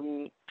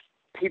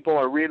people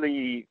are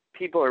really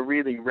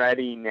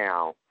ready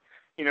now.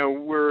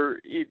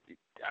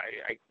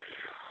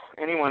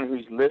 Anyone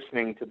who's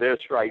listening to this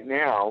right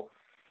now,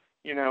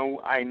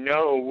 I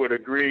know would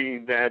agree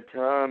that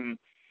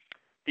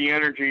the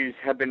energies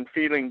have been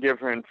feeling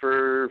different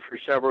for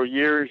several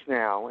years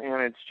now,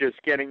 and it's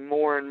just getting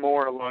more and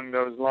more along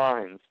those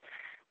lines.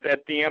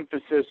 That the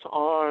emphasis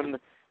on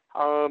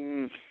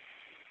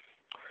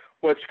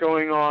what's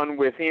going on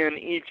within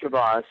each of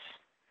us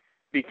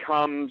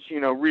becomes,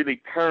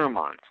 really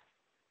paramount.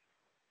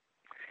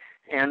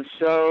 And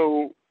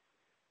so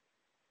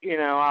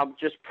I'll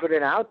just put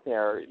it out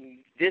there.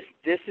 This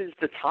is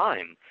the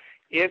time.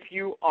 If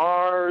you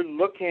are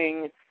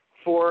looking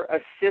for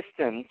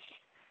assistance,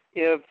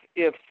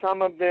 if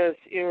some of this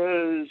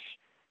is,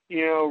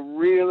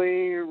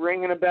 really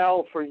ringing a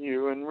bell for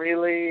you and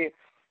really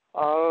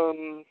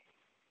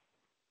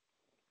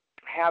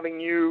having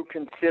you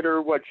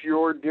consider what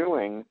you're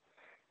doing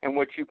and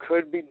what you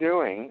could be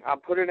doing, I'll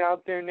put it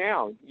out there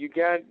now. You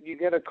get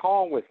a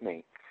call with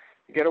me.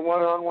 You get a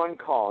one-on-one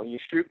call. You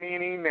shoot me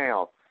an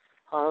email.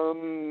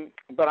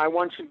 But I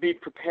want you to be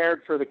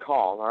prepared for the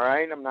call, all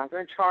right? I'm not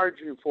going to charge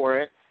you for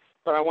it,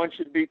 but I want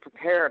you to be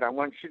prepared. I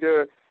want you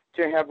to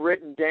have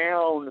written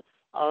down,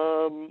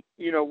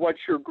 what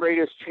your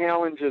greatest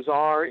challenges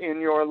are in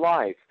your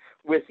life,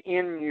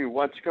 within you,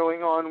 what's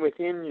going on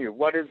within you.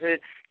 What is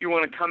it you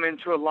want to come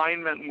into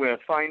alignment with,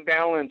 find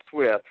balance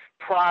with,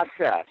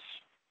 process?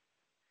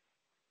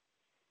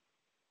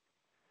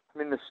 I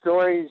mean, the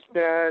stories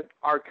that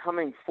are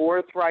coming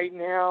forth right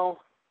now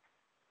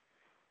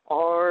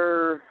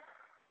are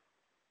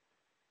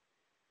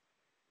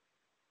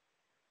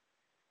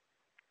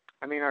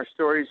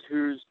stories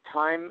whose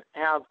time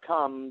have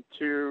come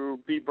to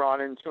be brought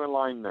into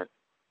alignment.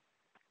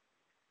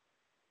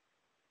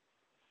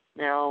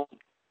 Now,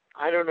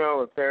 I don't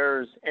know if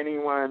there's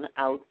anyone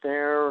out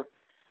there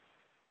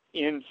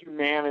in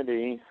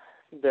humanity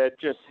that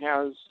just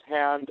has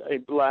had a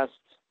blessed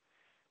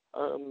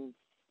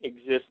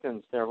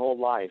existence their whole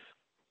life.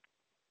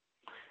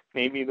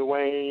 Maybe the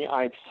way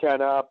I've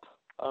set up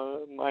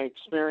my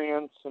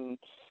experience and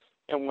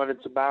what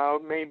it's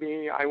about,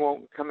 maybe I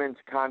won't come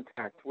into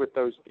contact with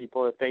those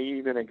people if they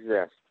even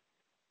exist.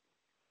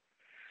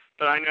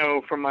 But I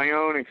know from my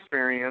own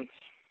experience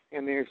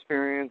and the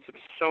experience of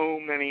so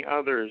many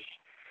others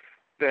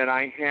that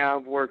I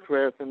have worked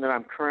with and that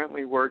I'm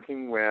currently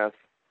working with,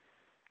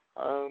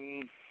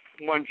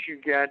 once you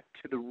get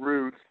to the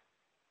root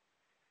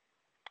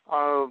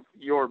of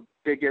your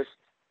biggest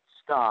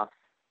stuff,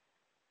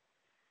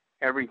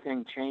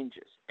 everything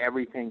changes,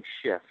 everything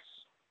shifts.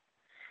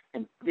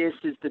 And this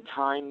is the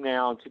time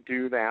now to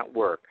do that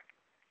work.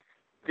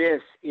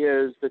 This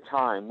is the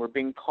time. We're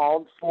being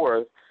called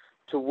forth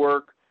to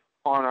work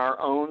on our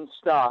own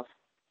stuff.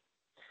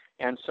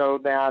 And so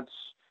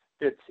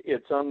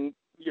it's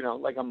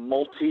like a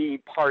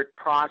multi-part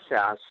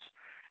process.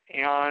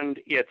 And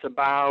it's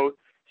about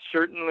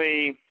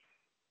certainly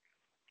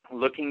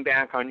looking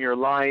back on your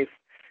life,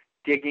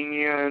 digging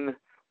in,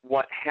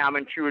 what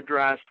haven't you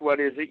addressed, what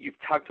is it you've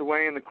tucked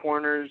away in the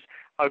corners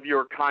of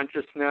your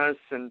consciousness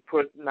and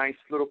put nice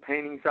little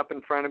paintings up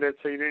in front of it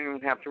so you don't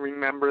even have to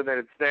remember that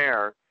it's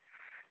there.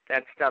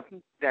 That stuff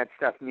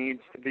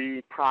needs to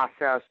be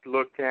processed,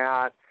 looked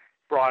at,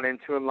 brought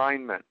into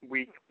alignment.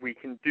 We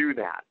can do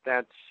that.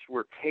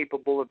 We're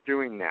capable of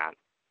doing that.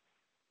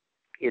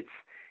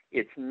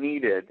 It's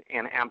needed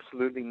and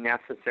absolutely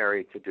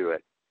necessary to do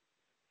it.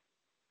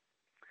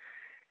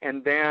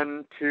 And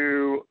then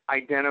to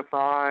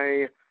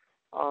identify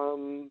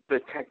the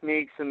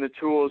techniques and the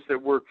tools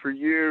that work for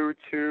you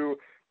to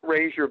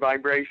raise your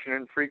vibration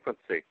and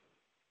frequency.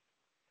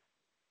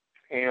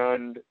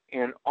 And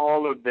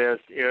all of this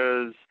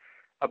is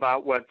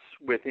about what's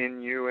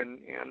within you,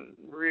 and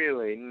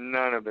really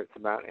none of it's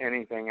about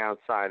anything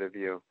outside of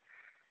you.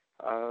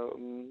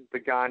 The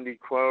Gandhi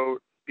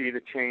quote, "Be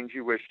the change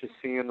you wish to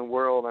see in the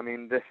world." I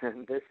mean, this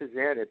is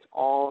it. It's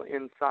all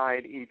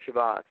inside each of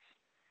us.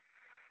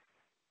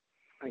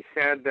 I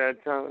said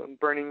that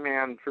Burning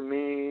Man for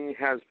me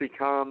has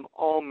become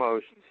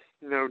almost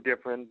no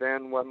different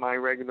than what my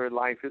regular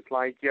life is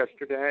like.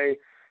 Yesterday,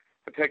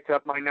 I picked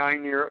up my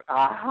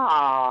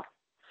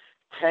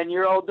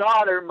 10-year-old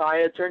daughter.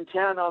 Maya turned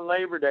 10 on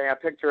Labor Day. I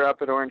picked her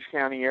up at Orange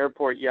County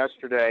Airport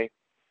yesterday,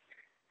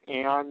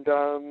 and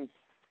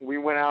we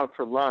went out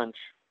for lunch.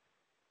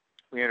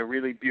 We had a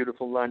really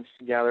beautiful lunch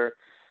together.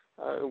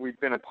 We've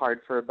been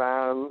apart for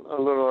about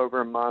a little over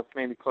a month,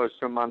 maybe close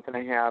to a month and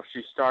a half.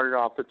 She started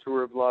off the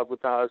tour of love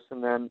with us,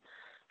 and then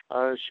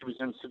she was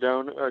in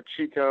Sedona,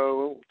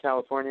 Chico,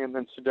 California, and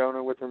then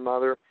Sedona with her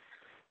mother.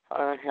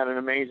 Had an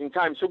amazing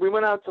time. So we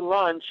went out to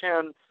lunch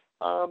and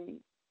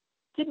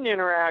didn't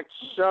interact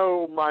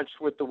so much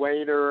with the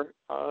waiter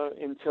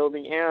until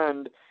the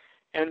end,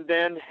 and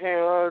then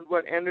had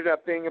what ended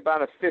up being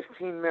about a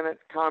 15-minute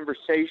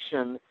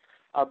conversation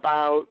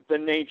about the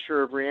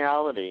nature of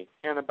reality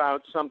and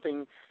about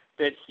something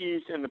that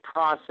he's in the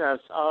process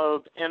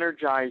of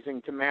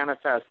energizing to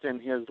manifest in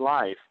his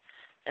life,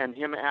 and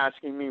him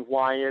asking me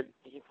why it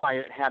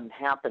hadn't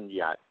happened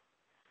yet.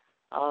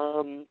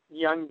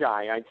 Young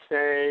guy, I'd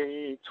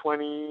say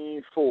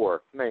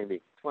 24,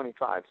 maybe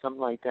 25, something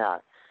like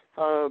that.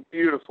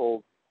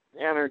 Beautiful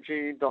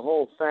energy, the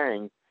whole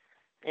thing.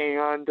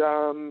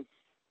 And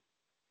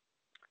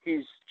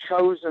he's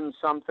chosen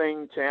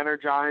something to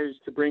energize,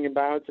 to bring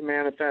about, to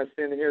manifest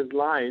in his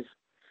life.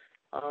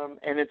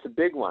 And it's a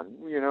big one,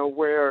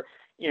 where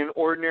in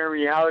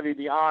ordinary reality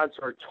the odds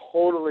are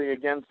totally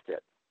against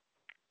it.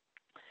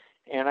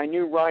 And I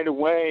knew right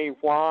away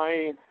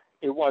why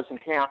it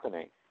wasn't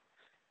happening.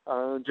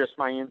 Just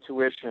my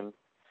intuition.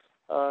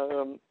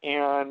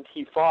 and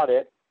he fought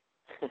it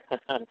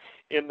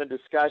in the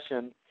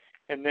discussion.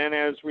 And then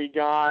as we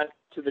got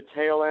to the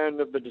tail end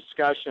of the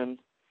discussion,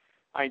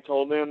 I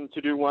told him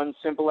to do one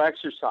simple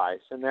exercise,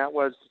 and that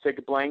was to take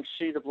a blank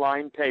sheet of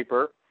lined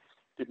paper.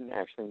 Didn't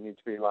actually need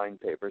to be lined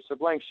paper, so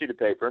blank sheet of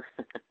paper,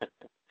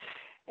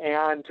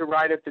 and to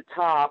write at the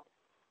top,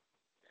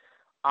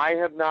 I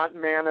have not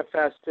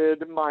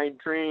manifested my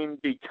dream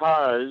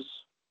because,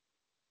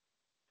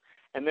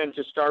 and then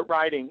to start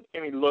writing.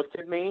 And he looked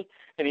at me,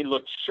 and he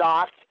looked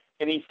shocked,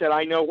 and he said,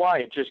 I know why,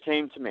 it just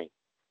came to me.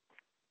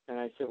 And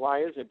I said,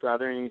 why is it,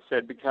 brother? And he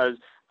said, because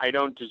I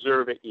don't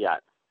deserve it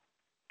yet.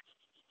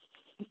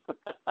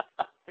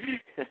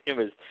 It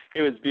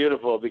was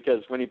beautiful,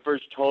 because when he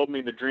first told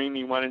me the dream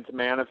he wanted to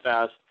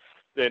manifest,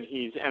 that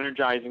he's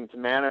energizing to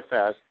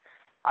manifest,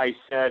 I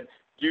said,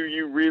 do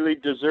you really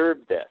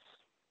deserve this?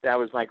 That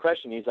was my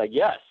question. He's like,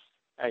 yes.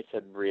 I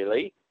said,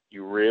 really?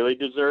 You really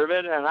deserve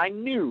it? And I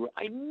knew,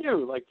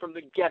 like from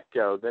the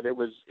get-go, that it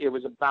was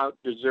about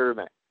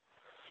deserving.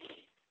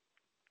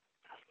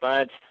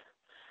 But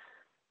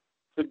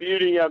the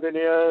beauty of it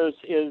is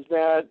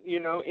that,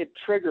 it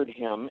triggered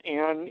him,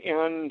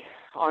 and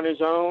on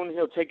his own,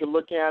 he'll take a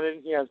look at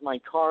it. He has my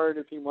card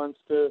if he wants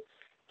to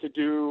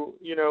do,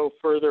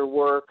 further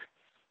work.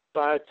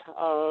 But,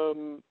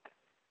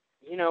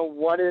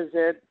 what is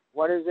it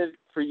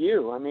for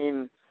you? I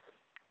mean,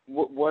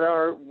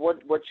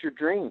 what's your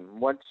dream?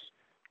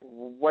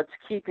 What's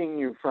keeping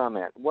you from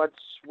it?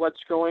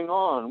 What's going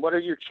on? What are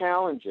your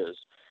challenges?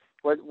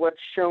 What's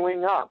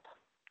showing up?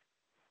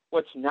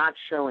 What's not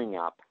showing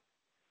up?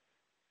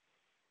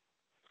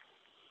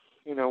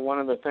 One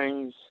of the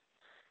things,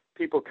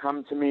 people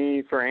come to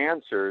me for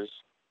answers,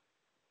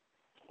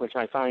 which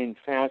I find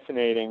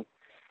fascinating,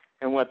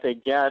 and what they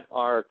get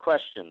are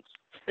questions.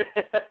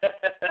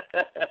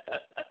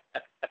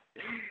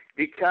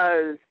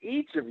 Because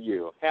each of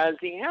you has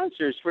the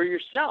answers for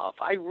yourself.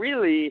 I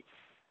really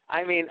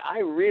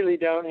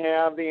don't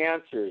have the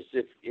answers.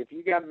 If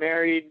you got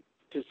married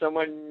to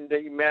someone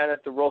that you met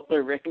at the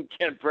roller rink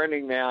at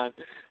Burning Man,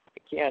 I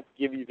can't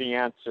give you the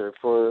answer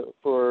for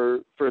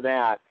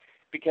that,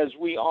 because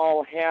we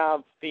all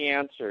have the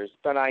answers.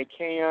 But I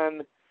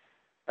can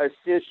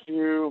assist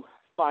you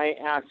by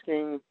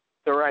asking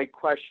the right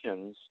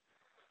questions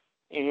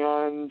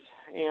and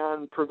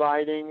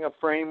providing a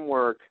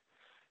framework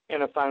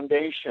and a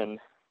foundation,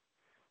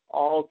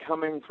 all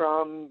coming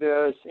from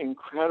this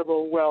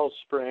incredible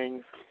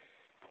wellspring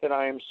that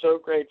I am so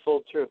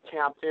grateful to have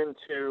tapped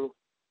into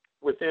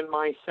within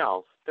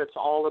myself. That's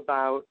all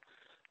about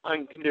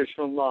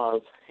unconditional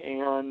love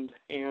and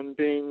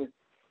being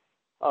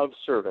of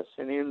service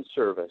and in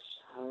service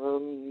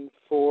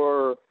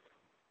for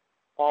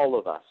all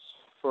of us,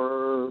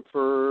 for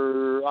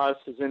us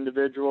as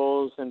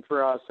individuals and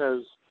for us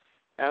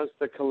as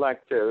the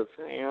collective.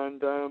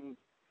 And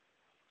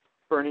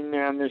Burning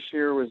Man this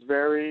year was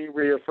very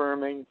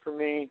reaffirming for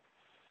me.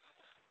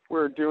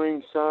 We're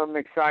doing some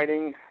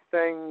exciting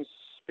things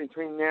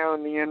between now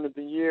and the end of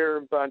the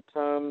year, but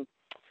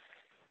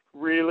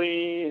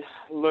really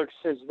looks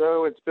as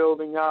though it's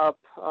building up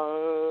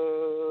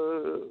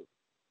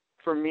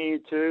for me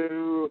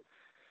to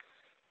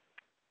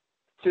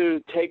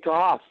take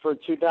off for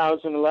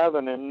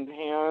 2011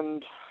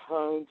 and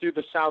do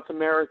the South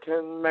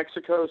American,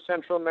 Mexico,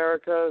 Central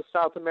America,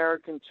 South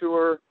American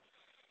tour,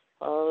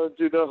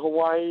 do the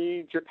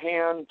Hawaii,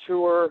 Japan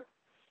tour,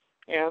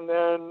 and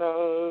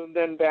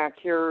then back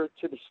here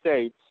to the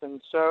States.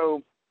 And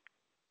so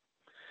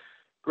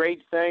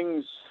great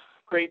things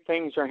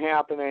are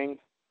happening.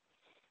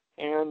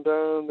 And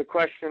the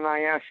question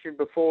I asked you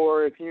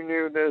before, if you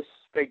knew this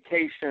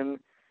vacation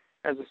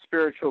as a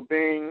spiritual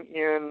being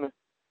in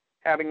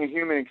having a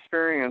human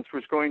experience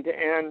was going to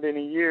end in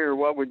a year,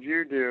 what would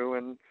you do?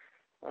 And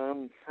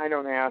I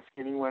don't ask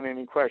anyone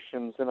any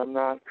questions that I'm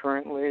not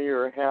currently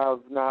or have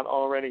not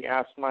already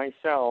asked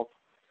myself.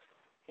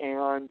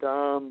 And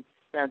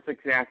that's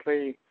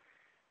exactly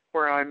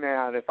where I'm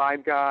at. If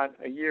I've got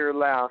a year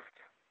left,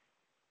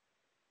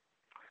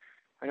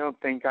 I don't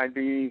think I'd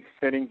be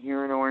sitting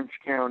here in Orange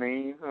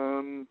County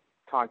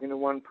talking to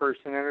one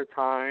person at a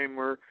time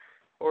or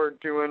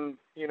doing,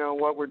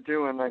 what we're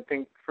doing. I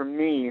think for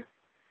me,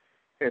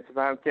 it's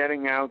about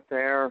getting out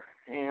there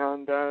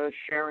and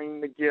sharing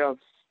the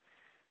gifts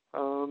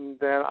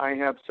that I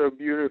have so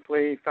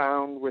beautifully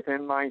found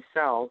within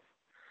myself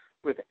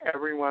with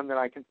everyone that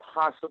I can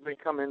possibly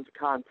come into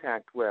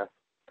contact with.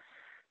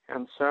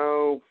 And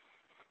so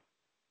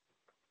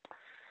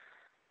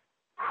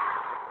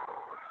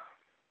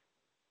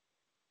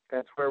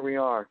that's where we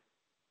are.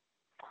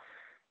 I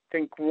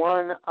think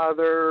one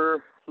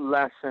other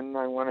lesson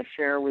I want to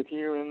share with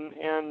you,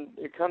 and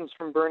it comes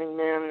from Burning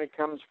Man, and it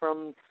comes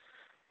from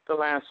the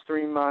last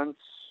 3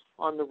 months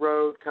on the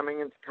road,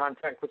 coming into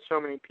contact with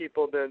so many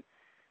people that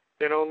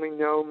only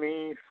know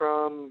me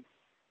from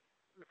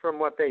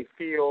what they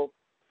feel.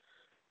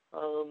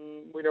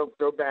 We don't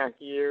go back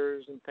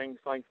years and things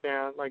like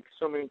that. Like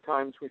so many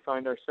times we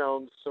find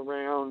ourselves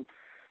around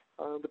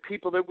the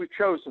people that we've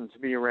chosen to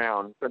be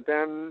around. But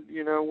then,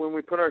 when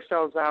we put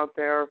ourselves out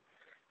there,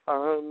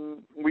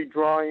 we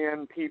draw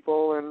in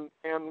people,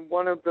 and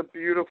one of the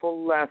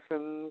beautiful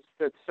lessons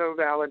that's so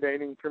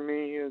validating for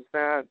me is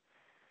that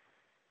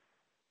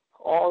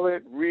all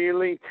it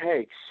really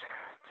takes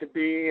to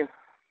be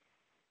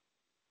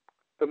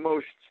the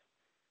most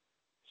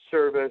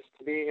service,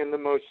 to be in the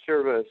most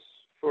service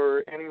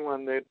for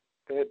anyone that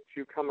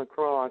you come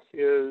across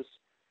is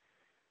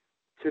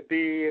to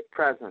be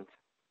present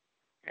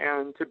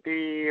and to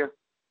be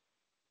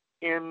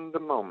in the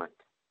moment,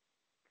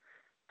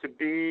 to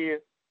be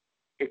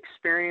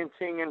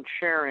experiencing and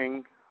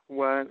sharing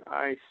what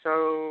I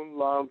so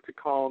love to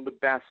call the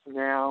best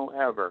now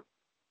ever.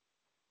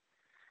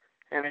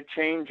 And it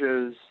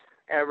changes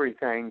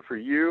everything for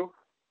you,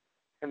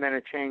 and then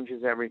it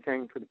changes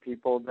everything for the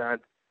people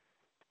that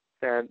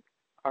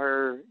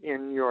are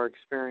in your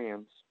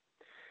experience.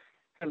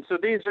 And so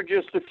these are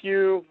just a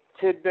few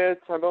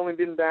tidbits. I've only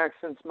been back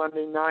since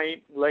Monday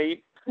night,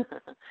 late,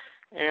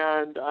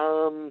 and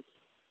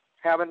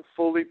haven't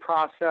fully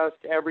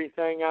processed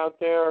everything out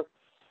there.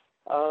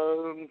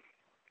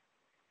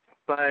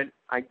 But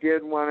I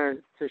did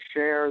want to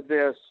share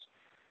this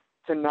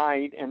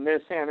tonight and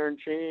this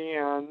energy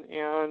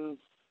and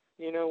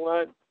you know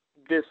what,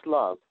 this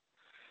love.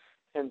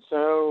 And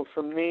so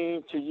from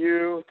me to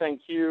you,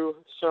 thank you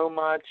so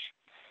much.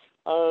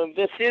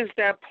 This is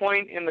that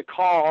point in the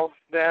call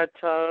that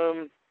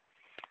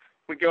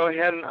we go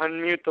ahead and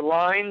unmute the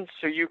line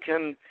so you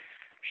can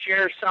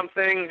share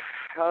something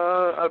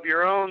of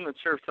your own that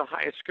serves the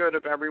highest good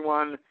of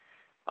everyone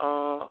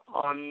that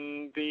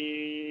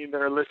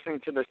are listening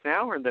to this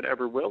now or that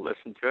ever will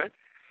listen to it.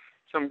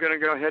 So I'm going to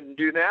go ahead and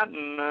do that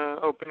and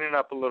open it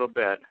up a little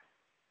bit.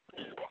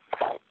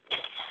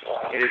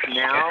 It is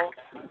now,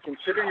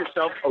 consider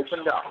yourself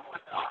opened up.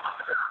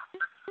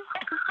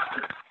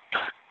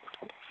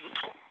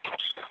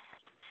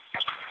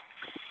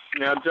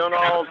 Now, don't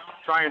all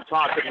try and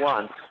talk at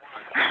once.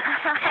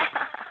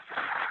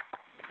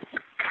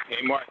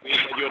 Hey, Mark, we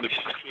had you on the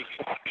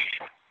speaker.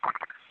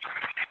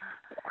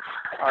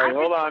 All right,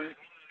 hold on.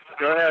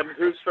 Go ahead.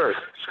 Who's first?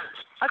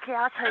 Okay,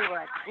 I'll tell you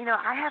what. You know,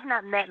 I have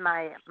not met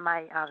my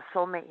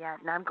soulmate yet,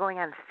 and I'm going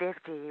on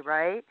 50,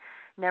 right?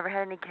 Never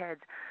had any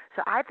kids.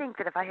 So I think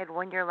that if I had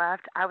 1 year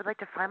left, I would like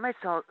to find my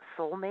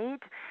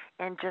soulmate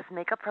and just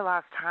make up for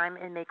lost time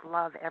and make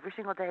love every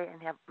single day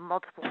and have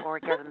multiple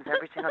orgasms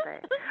every single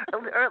day,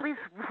 or at least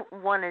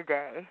one a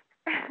day.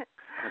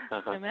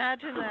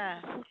 Imagine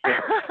that.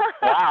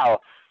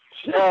 Wow.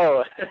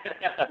 So,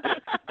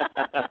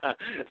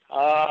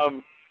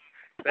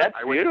 that's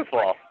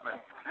beautiful.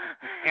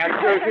 And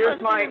so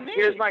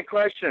here's my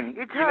question.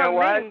 You know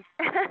what?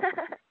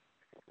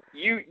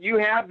 me. You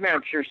have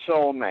met your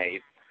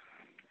soulmate.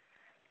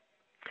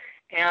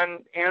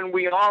 And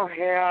we all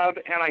have,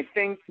 and I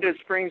think this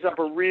brings up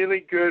a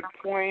really good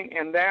point,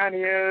 and that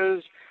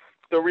is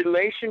the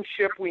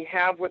relationship we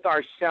have with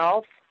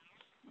ourselves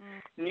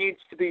needs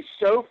to be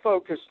so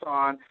focused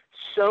on,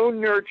 so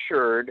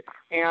nurtured,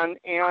 and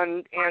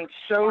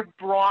so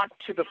brought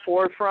to the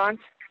forefront,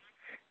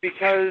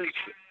 because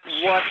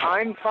what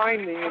I'm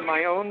finding in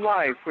my own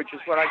life, which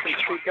is what I can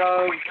speak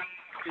of,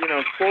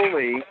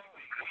 fully,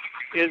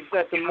 is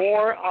that the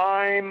more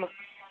I'm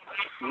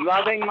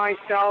loving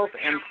myself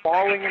and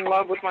falling in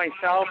love with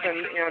myself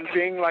and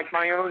being like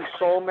my own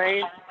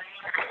soulmate,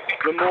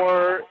 the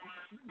more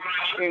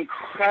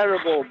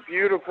incredible,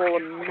 beautiful,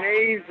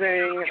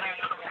 amazing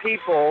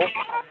people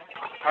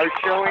are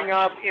showing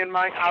up in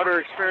my outer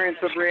experience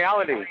of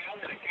reality.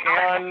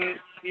 And,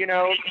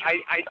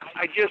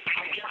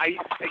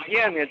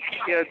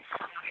 it's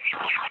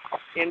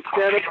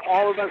instead of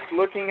all of us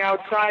looking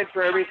outside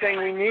for everything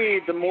we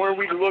need, the more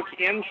we look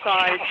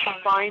inside,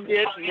 find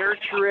it,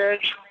 nurture it,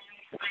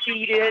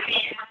 feed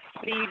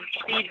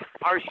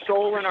our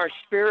soul and our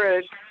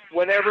spirit,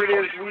 whatever it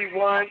is we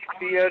want,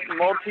 be it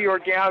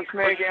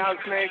multi-orgasmic,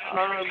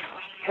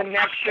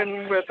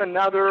 connection with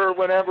another or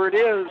whatever it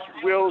is,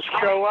 will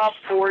show up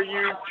for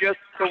you just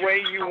the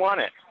way you want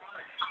it.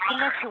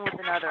 Connection with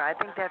another, I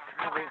think that's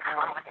really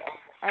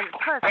and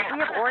plus, if we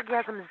have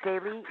orgasms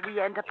daily,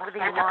 we end up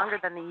living longer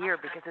than the year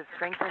because it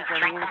strengthens our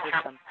immune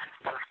system.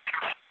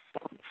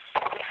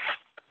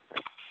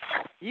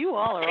 You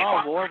all are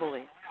all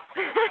warbly.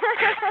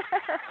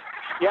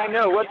 Yeah, I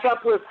know. What's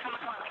up with,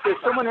 does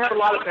someone have a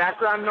lot of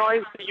background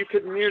noise that you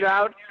could mute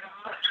out?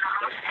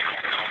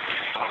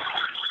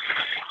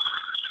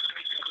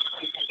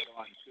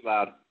 Too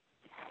loud.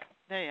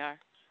 There you are.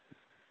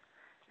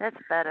 That's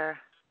better.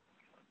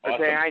 Awesome.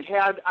 Okay,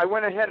 I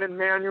went ahead and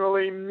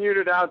manually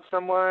muted out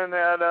someone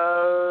that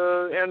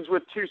ends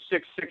with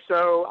 2660.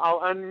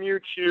 I'll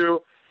unmute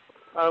you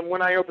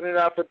when I open it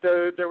up, but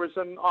there was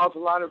an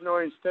awful lot of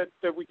noise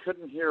that we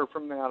couldn't hear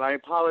from that. I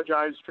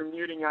apologize for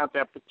muting out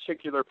that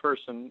particular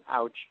person.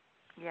 Ouch.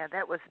 Yeah,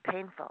 that was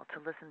painful to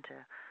listen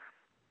to.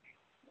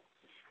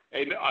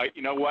 Hey,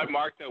 you know what,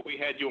 Mark? We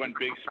had you on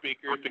big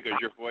speakers because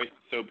your voice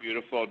is so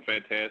beautiful and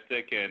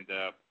fantastic, and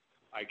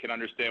I can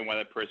understand why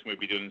that person would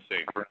be doing the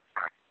same.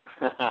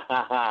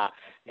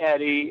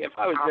 Eddie, if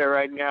I was there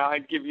right now,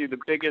 I'd give you the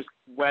biggest,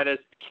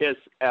 wettest kiss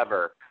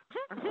ever.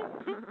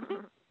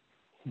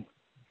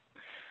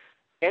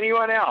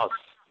 Anyone else?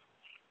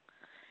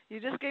 You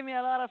just gave me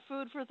a lot of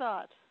food for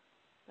thought.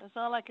 That's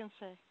all I can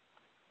say.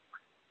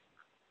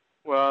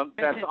 Well,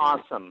 that's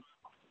awesome.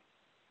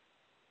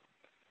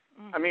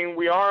 I mean,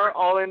 we are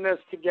all in this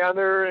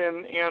together,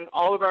 and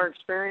all of our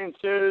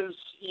experiences,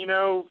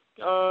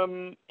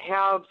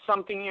 have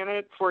something in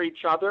it for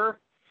each other.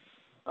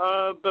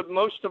 But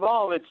most of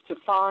all, it's to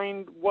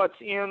find what's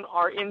in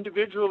our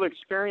individual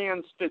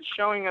experience that's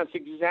showing us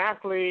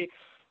exactly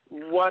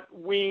what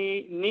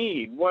we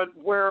need,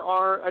 where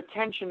our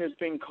attention is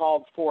being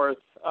called forth,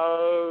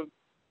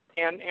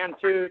 and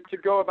to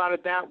go about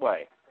it that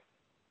way.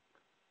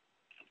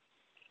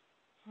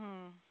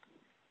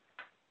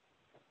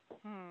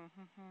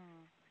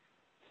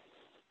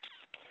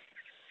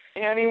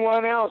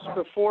 Anyone else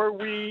before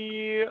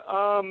we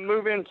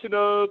move into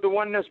the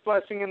oneness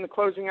blessing and the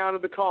closing out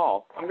of the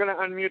call? I'm going to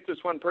unmute this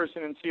one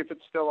person and see if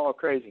it's still all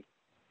crazy.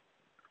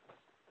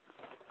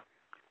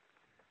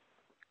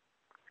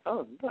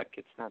 Oh, look,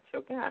 it's not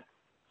so bad.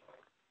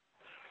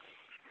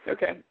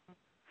 Okay.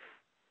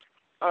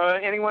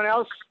 Anyone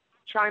else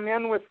chime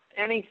in with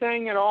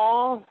anything at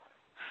all?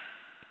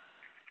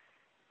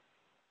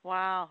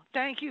 Wow.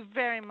 Thank you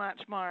very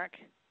much, Mark.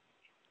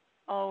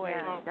 Always.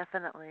 Yeah,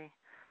 definitely.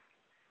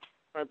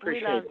 I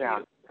appreciate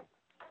that.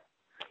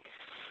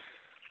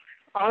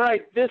 All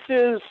right, this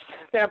is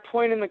that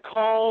point in the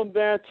call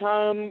that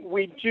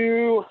we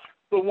do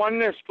the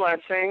oneness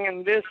blessing,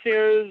 and this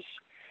is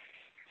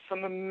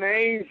some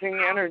amazing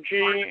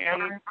energy,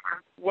 and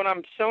what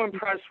I'm so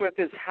impressed with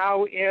is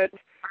how it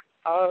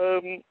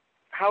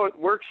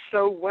works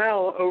so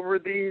well over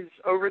these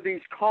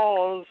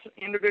calls,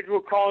 individual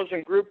calls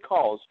and group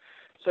calls.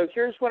 So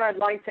here's what I'd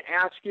like to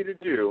ask you to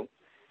do.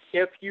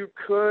 If you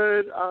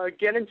could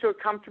get into a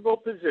comfortable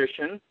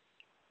position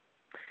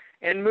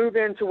and move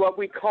into what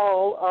we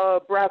call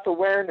breath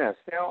awareness.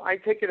 Now, I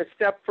take it a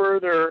step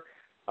further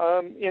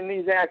in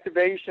these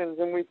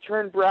activations, and we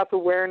turn breath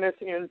awareness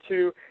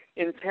into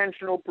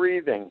intentional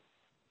breathing.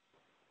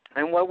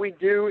 And what we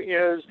do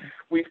is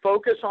we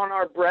focus on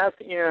our breath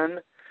in,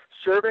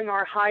 serving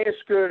our highest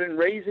good and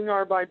raising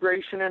our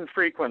vibration and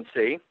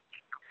frequency.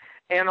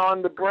 And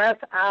on the breath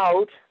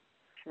out,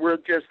 we're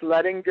just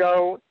letting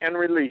go and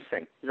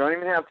releasing. You don't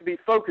even have to be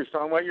focused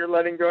on what you're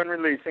letting go and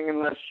releasing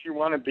unless you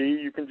want to be.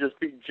 You can just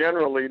be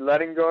generally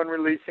letting go and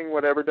releasing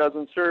whatever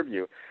doesn't serve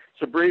you.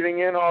 So breathing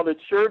in all that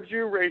serves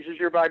you, raises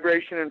your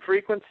vibration and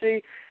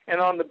frequency,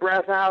 and on the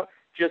breath out,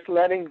 just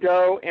letting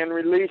go and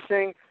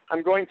releasing.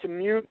 I'm going to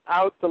mute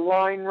out the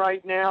line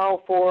right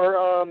now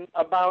for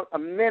about a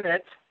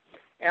minute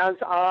as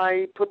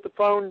I put the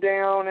phone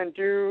down and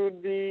do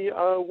the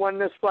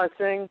oneness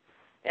blessing.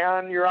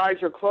 And your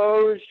eyes are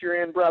closed,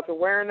 you're in breath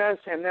awareness,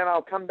 and then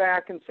I'll come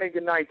back and say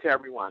goodnight to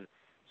everyone.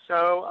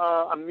 So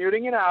I'm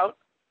muting it out,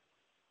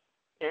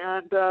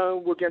 and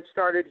we'll get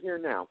started here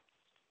now.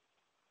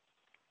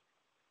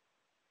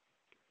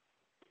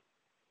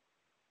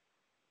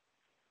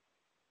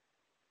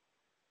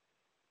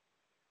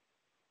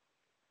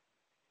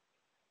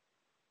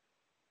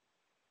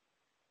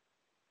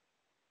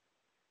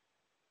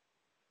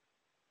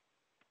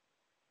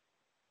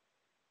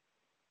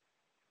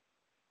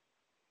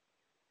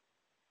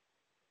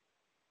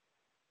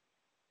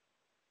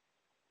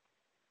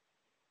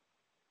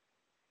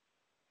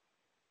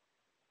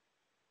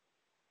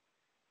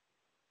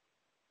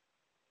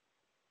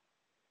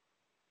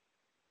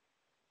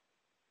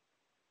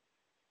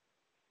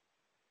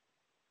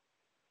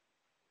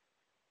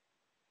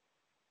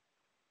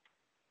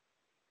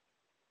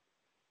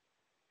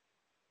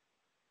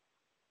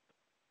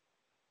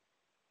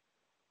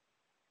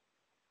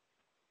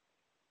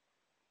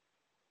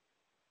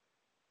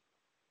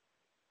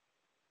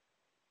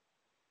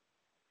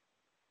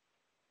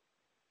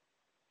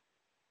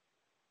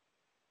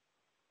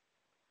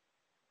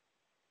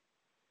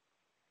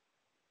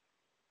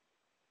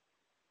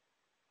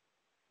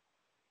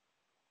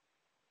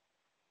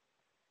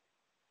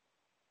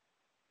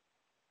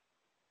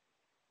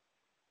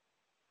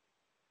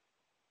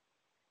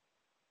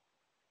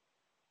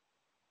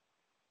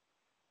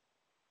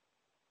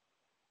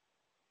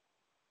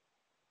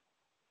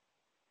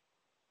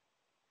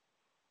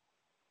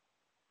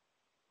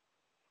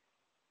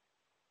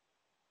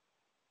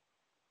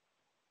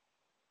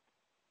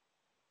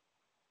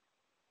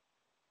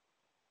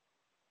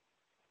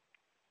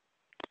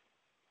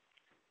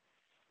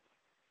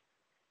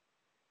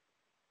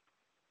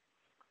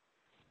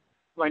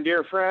 My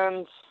dear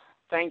friends,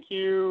 thank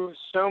you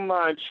so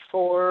much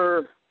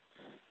for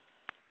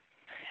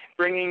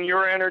bringing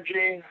your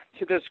energy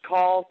to this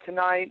call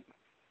tonight,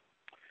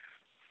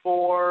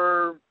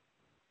 for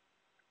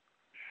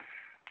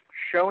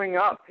showing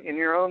up in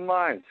your own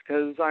lives,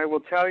 because I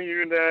will tell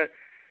you that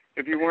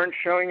if you weren't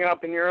showing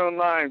up in your own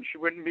lives, you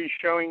wouldn't be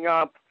showing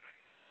up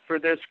for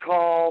this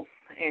call,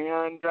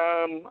 and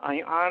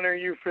I honor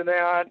you for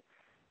that.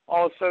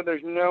 Also,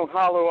 there's no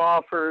hollow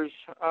offers.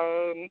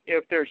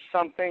 If there's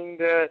something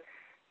that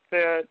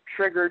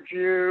triggered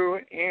you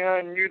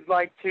and you'd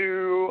like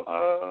to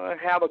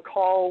have a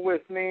call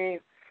with me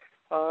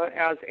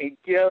as a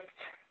gift,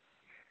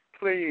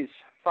 please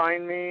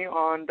find me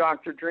on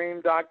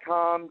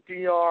drdream.com,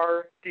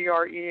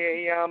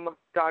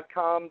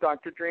 DRDREAM.com,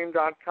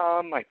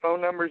 drdream.com. My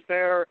phone number's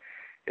there.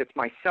 It's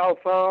my cell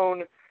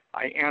phone.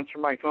 I answer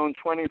my phone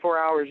 24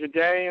 hours a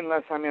day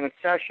unless I'm in a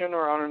session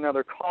or on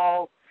another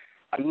call.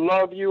 I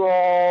love you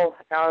all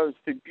as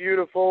the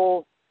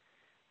beautiful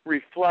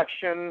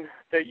reflection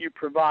that you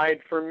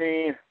provide for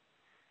me,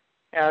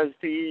 as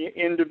the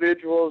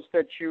individuals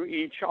that you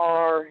each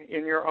are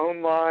in your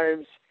own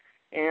lives,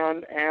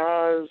 and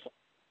as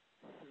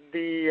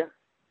the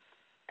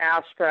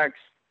aspects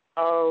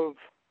of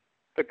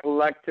the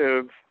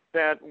collective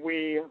that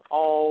we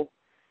all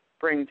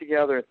bring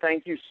together.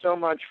 Thank you so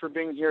much for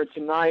being here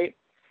tonight,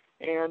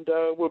 and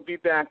we'll be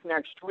back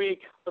next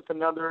week with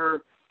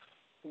another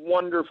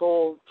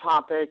wonderful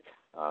topic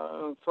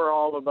for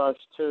all of us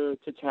to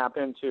tap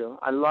into.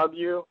 I love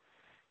you.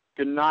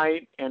 Good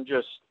night, and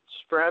just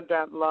spread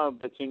that love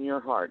that's in your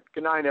heart.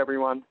 Good night,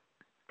 everyone.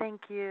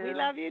 Thank you. We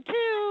love you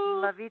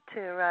too. Love you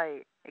too,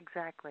 right.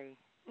 Exactly.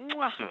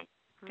 Mwah.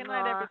 Good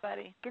night,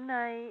 everybody. Good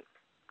night.